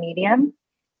just the medium.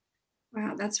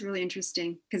 Wow, that's really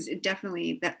interesting, because it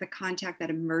definitely, that the contact, that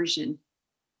immersion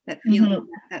that feeling, Mhm.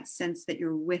 that sense that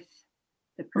you're with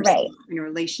the person Right. in a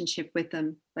relationship with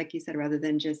them, like you said, rather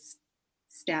than just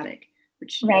static,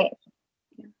 which Right.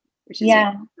 yeah, which is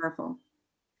Yeah. powerful.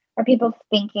 Or people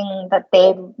thinking that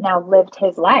they've now lived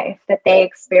his life, that they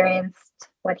experienced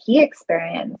what he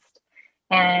experienced.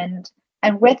 And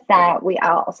with that, we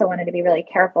also wanted to be really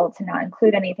careful to not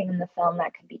include anything in the film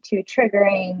that could be too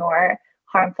triggering or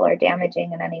harmful or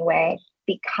damaging in any way,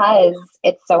 because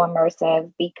it's so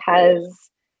immersive, because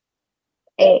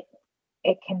it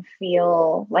it can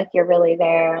feel like you're really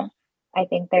there. I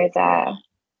think there's a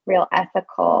real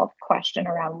ethical question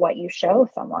around what you show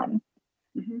someone.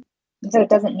 Mhm. So it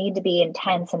doesn't need to be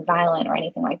intense and violent or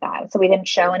anything like that. So we didn't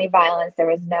show any violence. There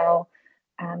was no,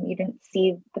 you didn't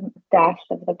see the death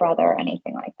of the brother or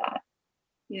anything like that.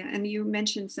 Yeah, and you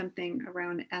mentioned something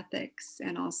around ethics,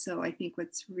 and also I think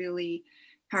what's really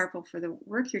powerful for the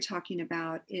work you're talking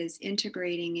about is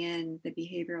integrating in the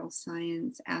behavioral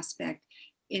science aspect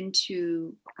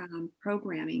into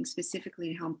programming, specifically,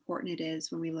 and how important it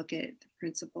is when we look at the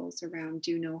principles around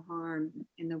do no harm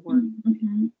in the work,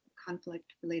 Mm-hmm.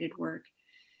 conflict related work.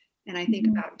 And I think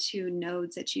Mm-hmm. about two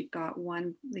nodes that you've got: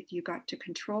 one, like you got to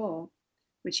control,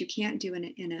 which you can't do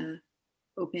in a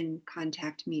open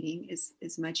contact meeting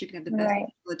as much. You can have the best Right.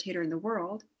 facilitator in the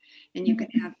world, and you can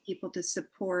Mm-hmm. have people to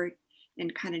support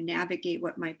and kind of navigate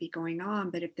what might be going on.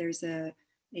 But if there's a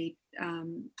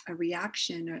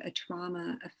reaction or a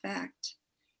trauma effect,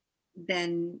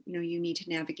 then you need to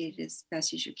navigate it as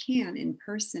best as you can. In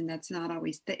person, that's not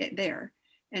always there,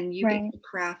 and you get Right. to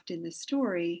craft in the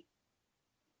story,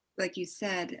 like you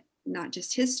said, not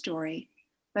just his story,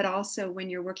 but also when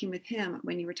you're working with him.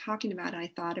 When you were talking about it, I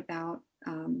thought about,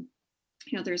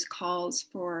 there's calls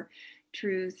for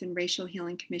truth and racial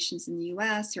healing commissions in the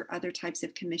US or other types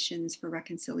of commissions for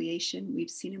reconciliation. We've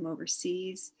seen them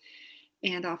overseas.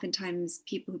 And oftentimes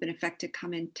people who've been affected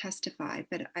come and testify.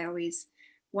 But I always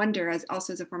wonder, as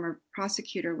also as a former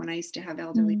prosecutor, when I used to have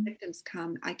elderly Mm-hmm. victims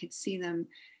come, I could see them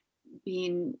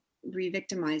being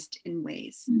re-victimized in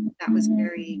ways that was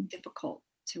very Mm-hmm. difficult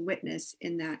to witness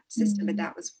in that system, but Mm-hmm.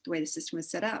 that was the way the system was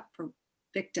set up for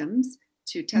victims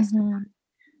to testify.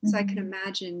 Mm-hmm. So I can Mm-hmm.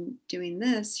 imagine doing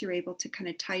this, you're able to kind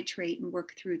of titrate and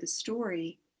work through the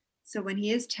story. So when he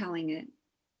is telling it,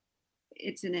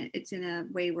 it's in a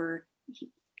way where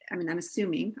I'm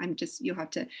assuming, you'll have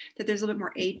to, that there's a little bit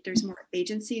more there's more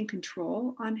agency and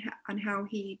control on how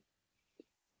he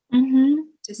Mm-hmm.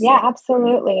 to Yeah, say.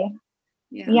 absolutely.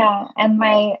 Yeah. Yeah. And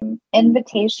my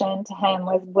invitation to him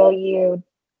was, will you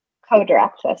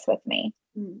co-direct this with me?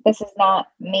 Mm. This is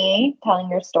not me telling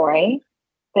your story.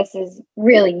 This is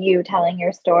really you telling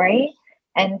your story.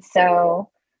 And so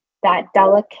that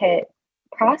delicate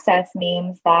process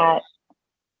means that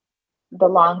the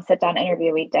long sit down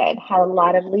interview we did had a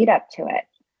lot of lead up to it,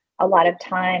 a lot of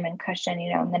time and cushion,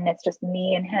 and then it's just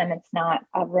me and him. It's not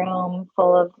a room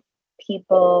full of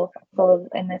people, full of,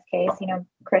 in this case,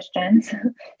 Christians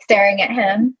staring at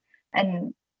him,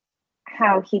 and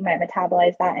how he might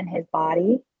metabolize that in his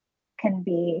body can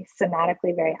be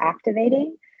somatically very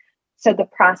activating. So the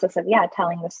process of,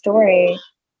 telling the story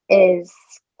is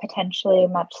potentially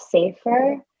much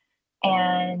safer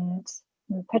and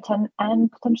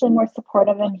potentially more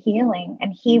supportive and healing.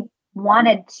 And he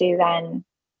wanted to then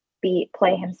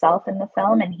play himself in the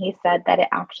film, and he said that it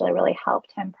actually really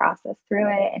helped him process through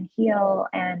it and heal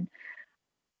and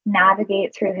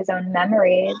navigate through his own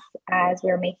memories as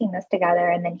we were making this together.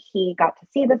 And then he got to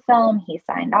see the film, he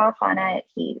signed off on it,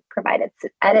 he provided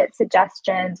edit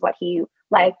suggestions, what he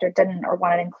liked or didn't or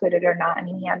wanted included or not. I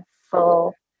mean, he had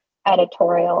full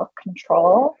editorial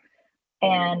control,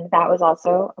 and that was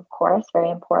also, of course, very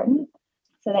important,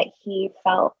 so that he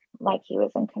felt like he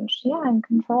was in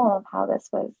control of how this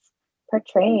was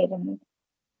portrayed. And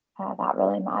that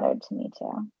really mattered to me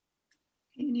too.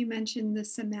 And you mentioned the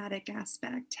somatic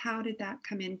aspect. How did that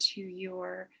come into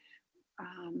your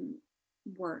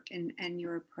work and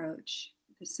your approach?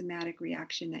 The somatic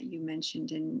reaction that you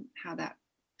mentioned, and how that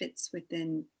fits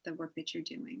within the work that you're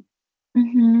doing.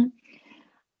 Mm-hmm.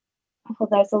 Well,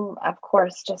 there's, of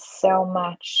course, just so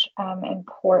much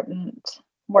important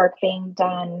work being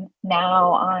done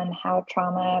now on how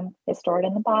trauma is stored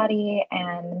in the body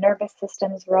and the nervous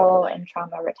system's role in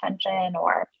trauma retention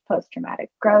or post-traumatic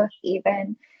growth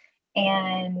even.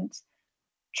 And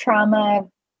trauma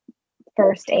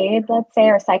first aid, let's say,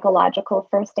 or psychological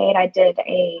first aid. I did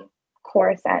a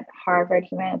course at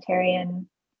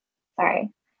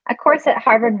a course at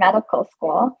Harvard Medical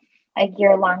School, a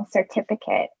year-long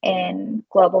certificate in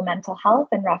global mental health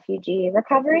and refugee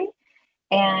recovery,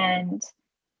 and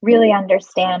really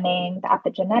understanding the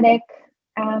epigenetic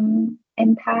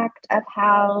impact of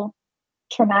how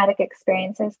traumatic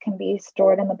experiences can be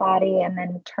stored in the body and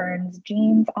then turns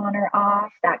genes on or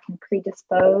off that can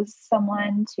predispose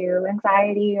someone to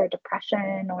anxiety or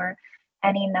depression or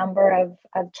any number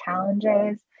of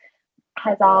challenges,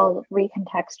 has all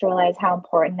recontextualized how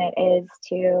important it is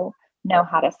to know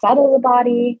how to settle the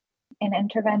body in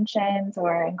interventions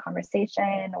or in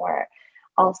conversation, or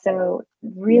also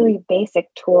really basic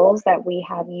tools that we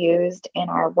have used in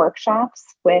our workshops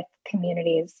with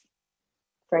communities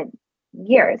for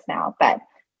years now, but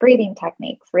breathing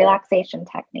techniques, relaxation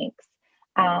techniques,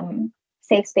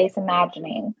 safe space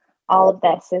imagining, all of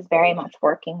this is very much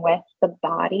working with the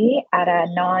body at a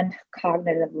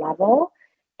non-cognitive level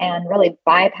and really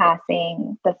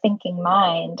bypassing the thinking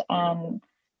mind and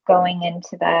going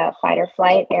into the fight or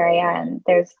flight area. And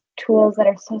there's tools that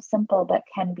are so simple but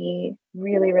can be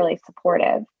really, really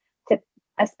supportive to,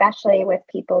 especially with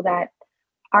people that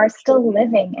are still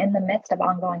living in the midst of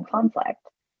ongoing conflict.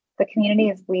 The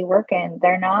communities we work in,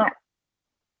 they're not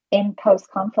in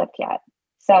post-conflict yet.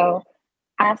 So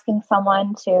asking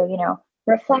someone to,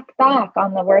 reflect back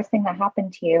on the worst thing that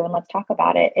happened to you and let's talk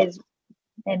about it is,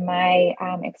 in my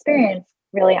experience,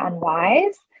 really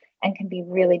unwise and can be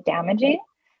really damaging.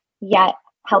 Yet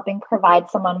helping provide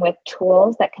someone with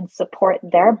tools that can support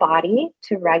their body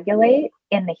to regulate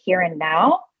in the here and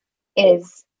now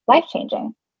is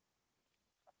life-changing.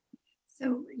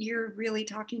 So you're really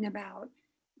talking about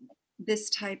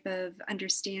this type of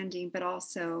understanding, but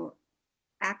also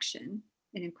action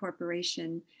and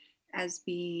incorporation as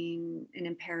being an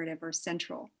imperative or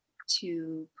central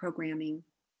to programming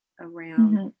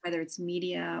around whether it's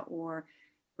media or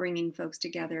bringing folks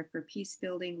together for peace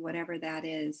building, whatever that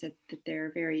is, that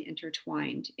they're very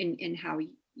intertwined in how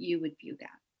you would view that.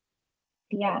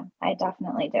 Yeah, I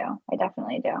definitely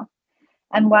do.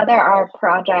 And whether our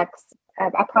projects,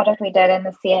 a project we did in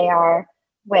the CAR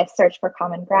with Search for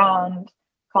Common Ground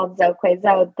called Zokwe,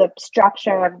 the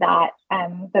structure of that,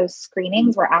 those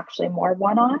screenings were actually more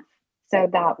one-off. So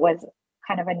that was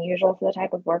kind of unusual for the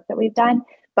type of work that we've done.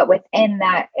 But within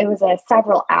that, it was a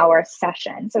several hour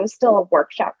session. So it was still a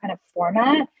workshop kind of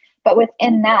format. But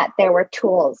within that, there were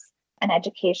tools and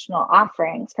educational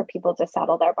offerings for people to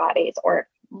settle their bodies or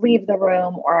leave the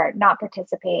room or not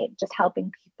participate, just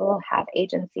helping people have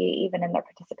agency even in their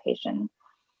participation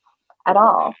at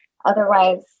all.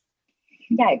 Otherwise,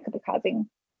 it could be causing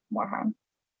more harm.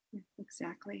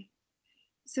 Exactly.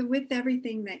 So with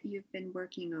everything that you've been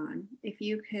working on, if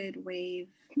you could wave,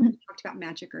 we talked about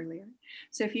magic earlier.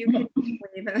 So if you could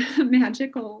wave a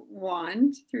magical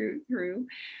wand through,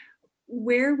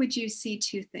 where would you see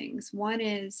two things? One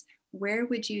is, where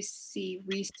would you see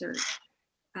research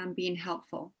being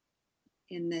helpful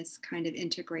in this kind of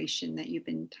integration that you've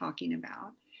been talking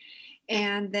about?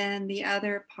 And then the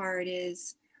other part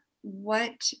is,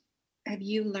 what have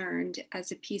you learned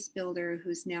as a peace builder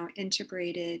who's now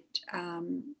integrated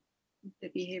the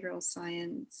behavioral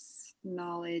science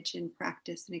knowledge and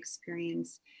practice and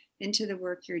experience into the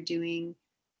work you're doing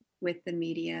with the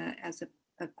media as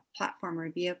a platform or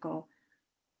a vehicle?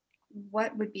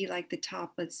 What would be like the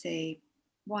top, let's say,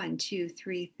 1, 2,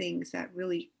 3 things that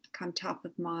really come top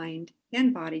of mind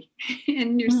and body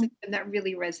in your system that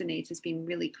really resonates as being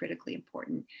really critically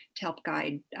important to help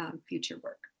guide future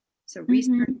work? So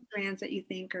research strands that you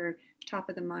think are top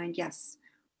of the mind, yes,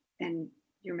 and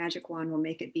your magic wand will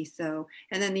make it be so.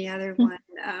 And then the other one,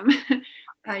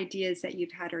 ideas that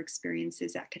you've had or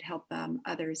experiences that could help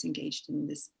others engaged in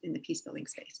the peace building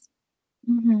space.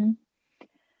 On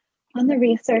the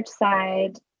research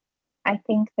side, I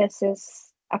think this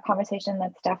is a conversation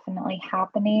that's definitely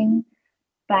happening,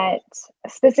 but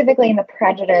specifically in the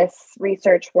prejudice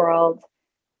research world,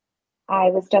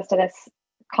 I was just at a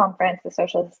conference, the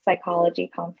social psychology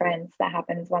conference that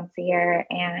happens once a year,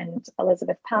 and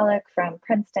Elizabeth Pollack from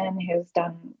Princeton, who's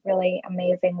done really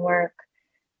amazing work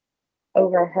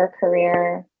over her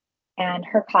career, and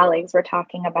her colleagues were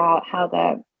talking about how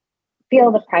the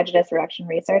field of prejudice reduction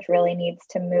research really needs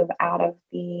to move out of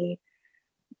the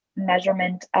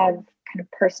measurement of kind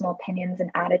of personal opinions and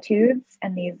attitudes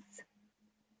and these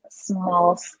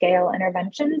small scale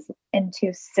interventions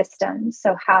into systems.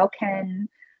 So how can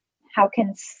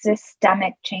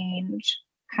systemic change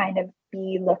kind of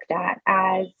be looked at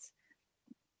as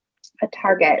a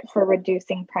target for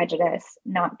reducing prejudice,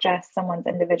 not just someone's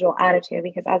individual attitude?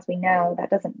 Because as we know, that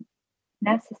doesn't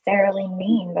necessarily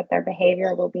mean that their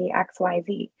behavior will be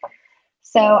XYZ.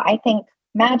 So I think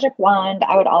magic wand,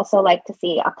 I would also like to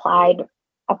see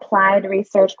applied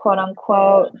research, quote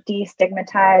unquote,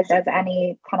 destigmatized as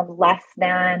any kind of less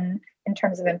than in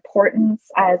terms of importance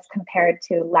as compared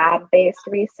to lab-based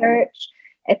research.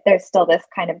 if there's still this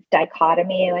kind of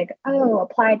dichotomy, like, oh,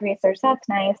 applied research, that's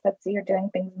nice. You're doing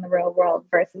things in the real world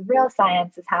versus real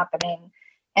science is happening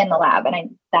in the lab.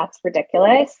 And that's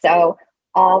ridiculous. So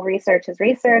all research is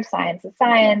research, science is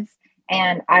science.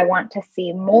 And I want to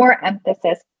see more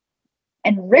emphasis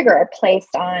and rigor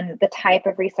placed on the type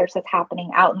of research that's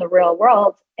happening out in the real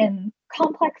world in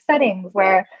complex settings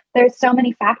where there's so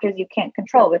many factors you can't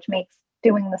control, which makes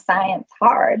doing the science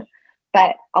hard,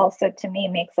 but also to me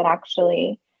makes it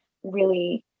actually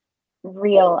really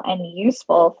real and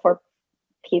useful for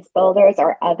peace builders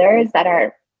or others that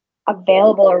are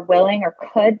available or willing or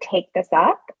could take this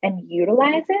up and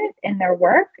utilize it in their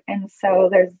work. And so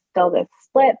there's still this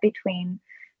split between,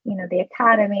 the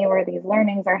academy where these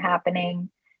learnings are happening,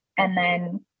 and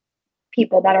then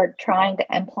people that are trying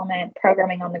to implement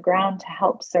programming on the ground to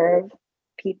help serve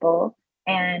people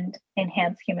and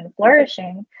enhance human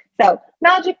flourishing. So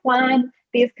magic wand,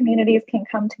 these communities can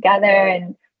come together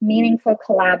in meaningful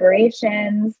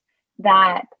collaborations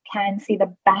that can see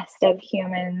the best of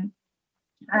human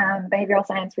behavioral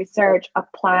science research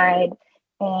applied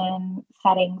in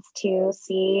settings to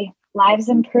see lives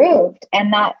improved,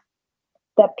 and that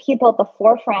the people at the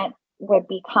forefront would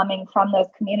be coming from those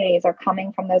communities or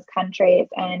coming from those countries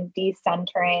and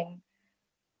decentering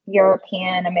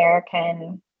European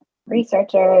American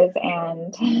researchers.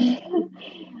 And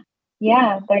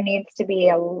yeah, there needs to be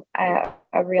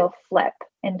a real flip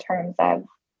in terms of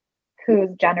who's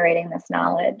generating this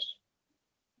knowledge.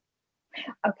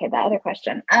 Okay, the other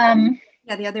question.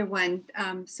 Yeah, the other one.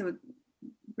 So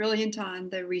brilliant on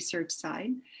the research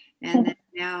side, and then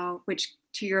now, which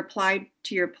to your applied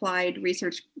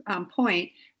research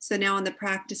point. So now on the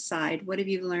practice side, what have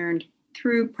you learned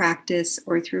through practice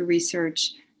or through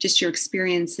research? Just your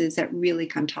experiences that really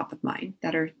come top of mind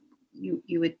that are you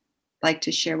would like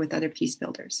to share with other peace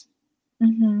builders.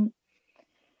 Mm-hmm.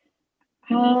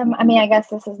 I guess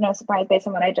this is no surprise based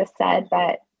on what I just said,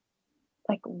 but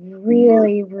like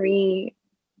really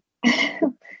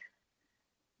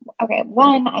okay,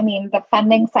 one, the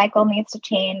funding cycle needs to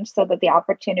change so that the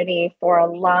opportunity for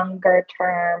longer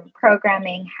term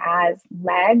programming has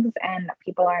legs and that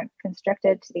people aren't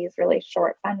constricted to these really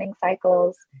short funding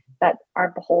cycles that are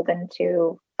beholden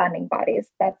to funding bodies.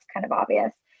 That's kind of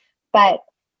obvious. But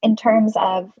in terms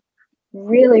of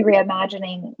really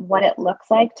reimagining what it looks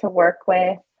like to work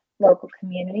with local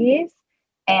communities,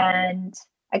 and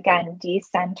again,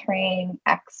 decentering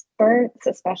experts,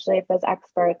 especially if those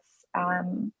experts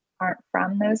aren't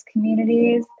from those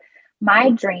communities. My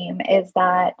dream is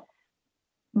that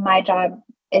my job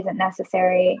isn't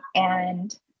necessary,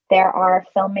 and there are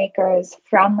filmmakers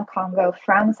from the Congo,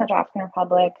 from the Central African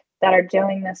Republic that are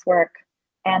doing this work,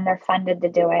 and they're funded to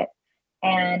do it.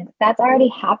 And that's already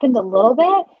happened a little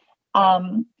bit.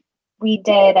 We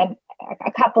did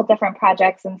a couple different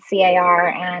projects in CAR,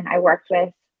 and I worked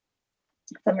with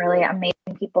some really amazing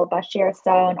people, Bashir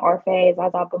Sow and Orphe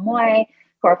Zaza Bamoy,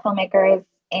 who are filmmakers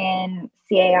in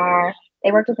CAR.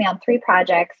 They worked with me on 3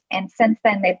 projects, and since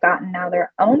then they've gotten now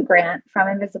their own grant from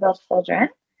Invisible Children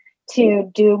to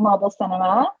do mobile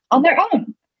cinema on their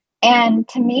own. And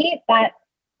to me, that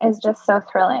is just so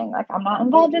thrilling. Like, I'm not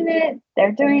involved in it,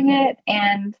 they're doing it,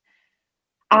 and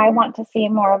I want to see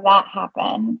more of that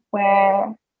happen,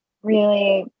 where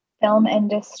really film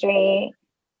industry,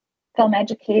 film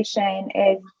education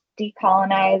is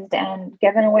decolonized and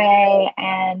given away,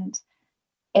 and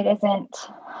it isn't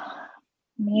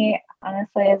me,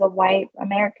 honestly, as a white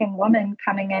American woman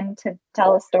coming in to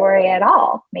tell a story at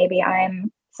all. Maybe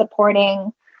I'm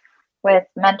supporting with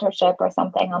mentorship or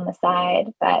something on the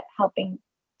side, but helping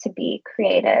to be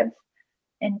creative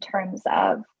in terms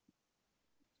of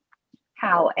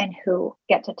how and who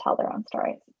get to tell their own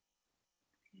stories.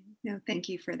 No, thank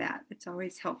you for that. It's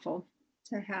always helpful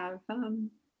to have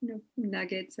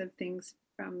nuggets of things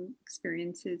from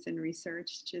experiences and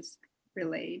research just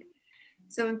relayed.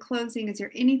 So in closing, is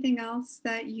there anything else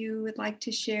that you would like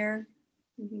to share?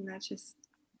 Anything that's just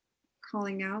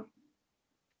calling out?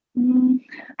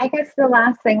 I guess the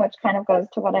last thing, which kind of goes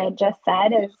to what I just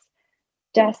said, is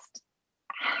just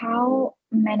how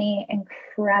many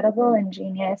incredible and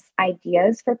genius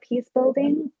ideas for peace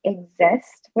building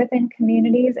exist within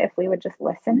communities if we would just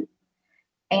listen.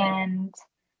 And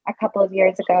a couple of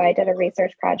years ago, I did a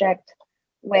research project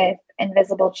with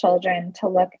Invisible Children to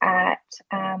look at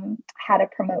how to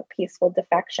promote peaceful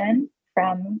defection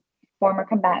from former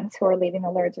combatants who are leaving the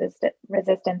Lord's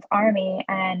Resistance Army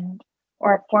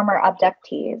or former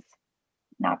abductees,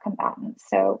 not combatants.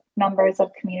 So members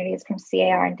of communities from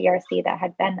CAR and DRC that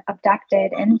had been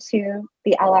abducted into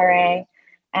the LRA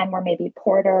and were maybe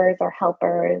porters or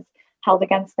helpers held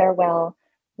against their will.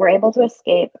 were able to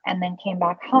escape and then came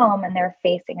back home, and they're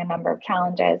facing a number of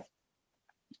challenges.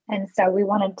 And so we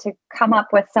wanted to come up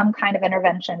with some kind of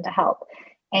intervention to help.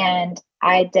 And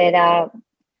I did a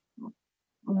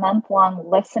month-long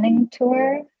listening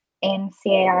tour in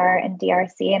CAR and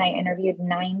DRC, and I interviewed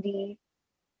 90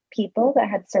 people that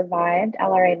had survived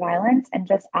LRA violence and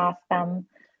just asked them,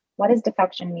 what does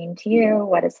defection mean to you?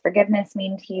 What does forgiveness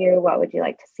mean to you? What would you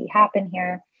like to see happen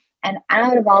here? And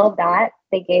out of all of that,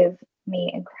 they gave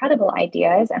me incredible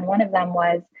ideas. And one of them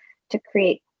was to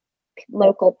create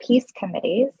local peace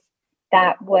committees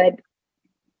that would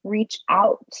reach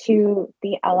out to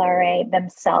the LRA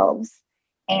themselves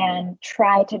and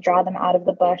try to draw them out of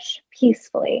the bush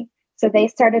peacefully. So they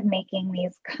started making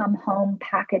these come home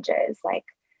packages, like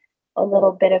a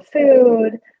little bit of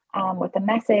food with a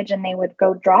message, and they would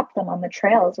go drop them on the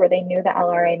trails where they knew the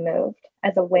LRA moved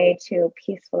as a way to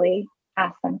peacefully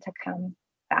ask them to come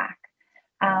back.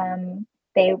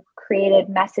 They created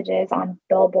messages on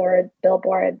billboards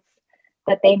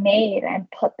that they made and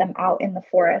put them out in the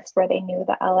forest where they knew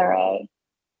the LRA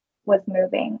was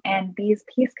moving. And these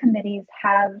peace committees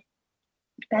have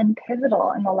been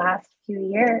pivotal in the last few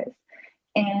years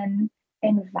in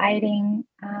inviting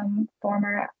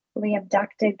formerly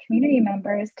abducted community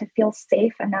members to feel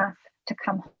safe enough to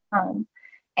come home.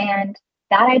 And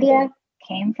that idea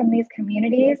came from these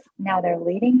communities. Now they're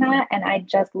leading that. And I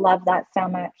just love that so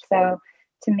much. So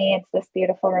to me, it's this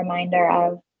beautiful reminder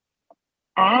of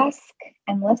ask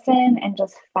and listen and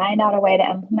just find out a way to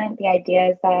implement the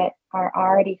ideas that are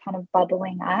already kind of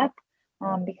bubbling up,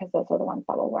 because those are the ones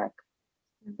that will work.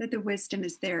 But the wisdom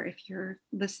is there if you're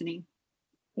listening.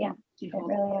 Yeah, it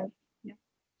really is. Yeah.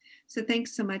 So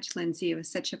thanks so much, Lindsay. It was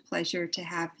such a pleasure to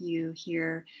have you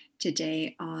here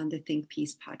today on the Think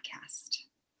Peace podcast.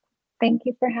 Thank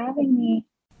you for having me.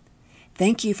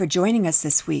 Thank you for joining us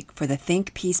this week for the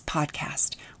Think Peace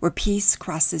podcast, where peace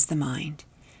crosses the mind.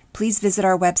 Please visit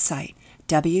our website,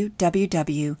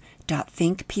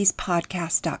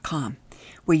 www.thinkpeacepodcast.com,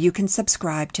 where you can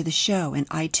subscribe to the show in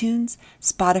iTunes,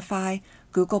 Spotify,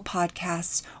 Google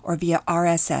Podcasts, or via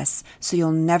RSS so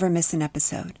you'll never miss an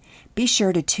episode. Be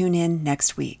sure to tune in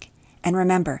next week. And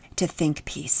remember to think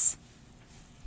peace.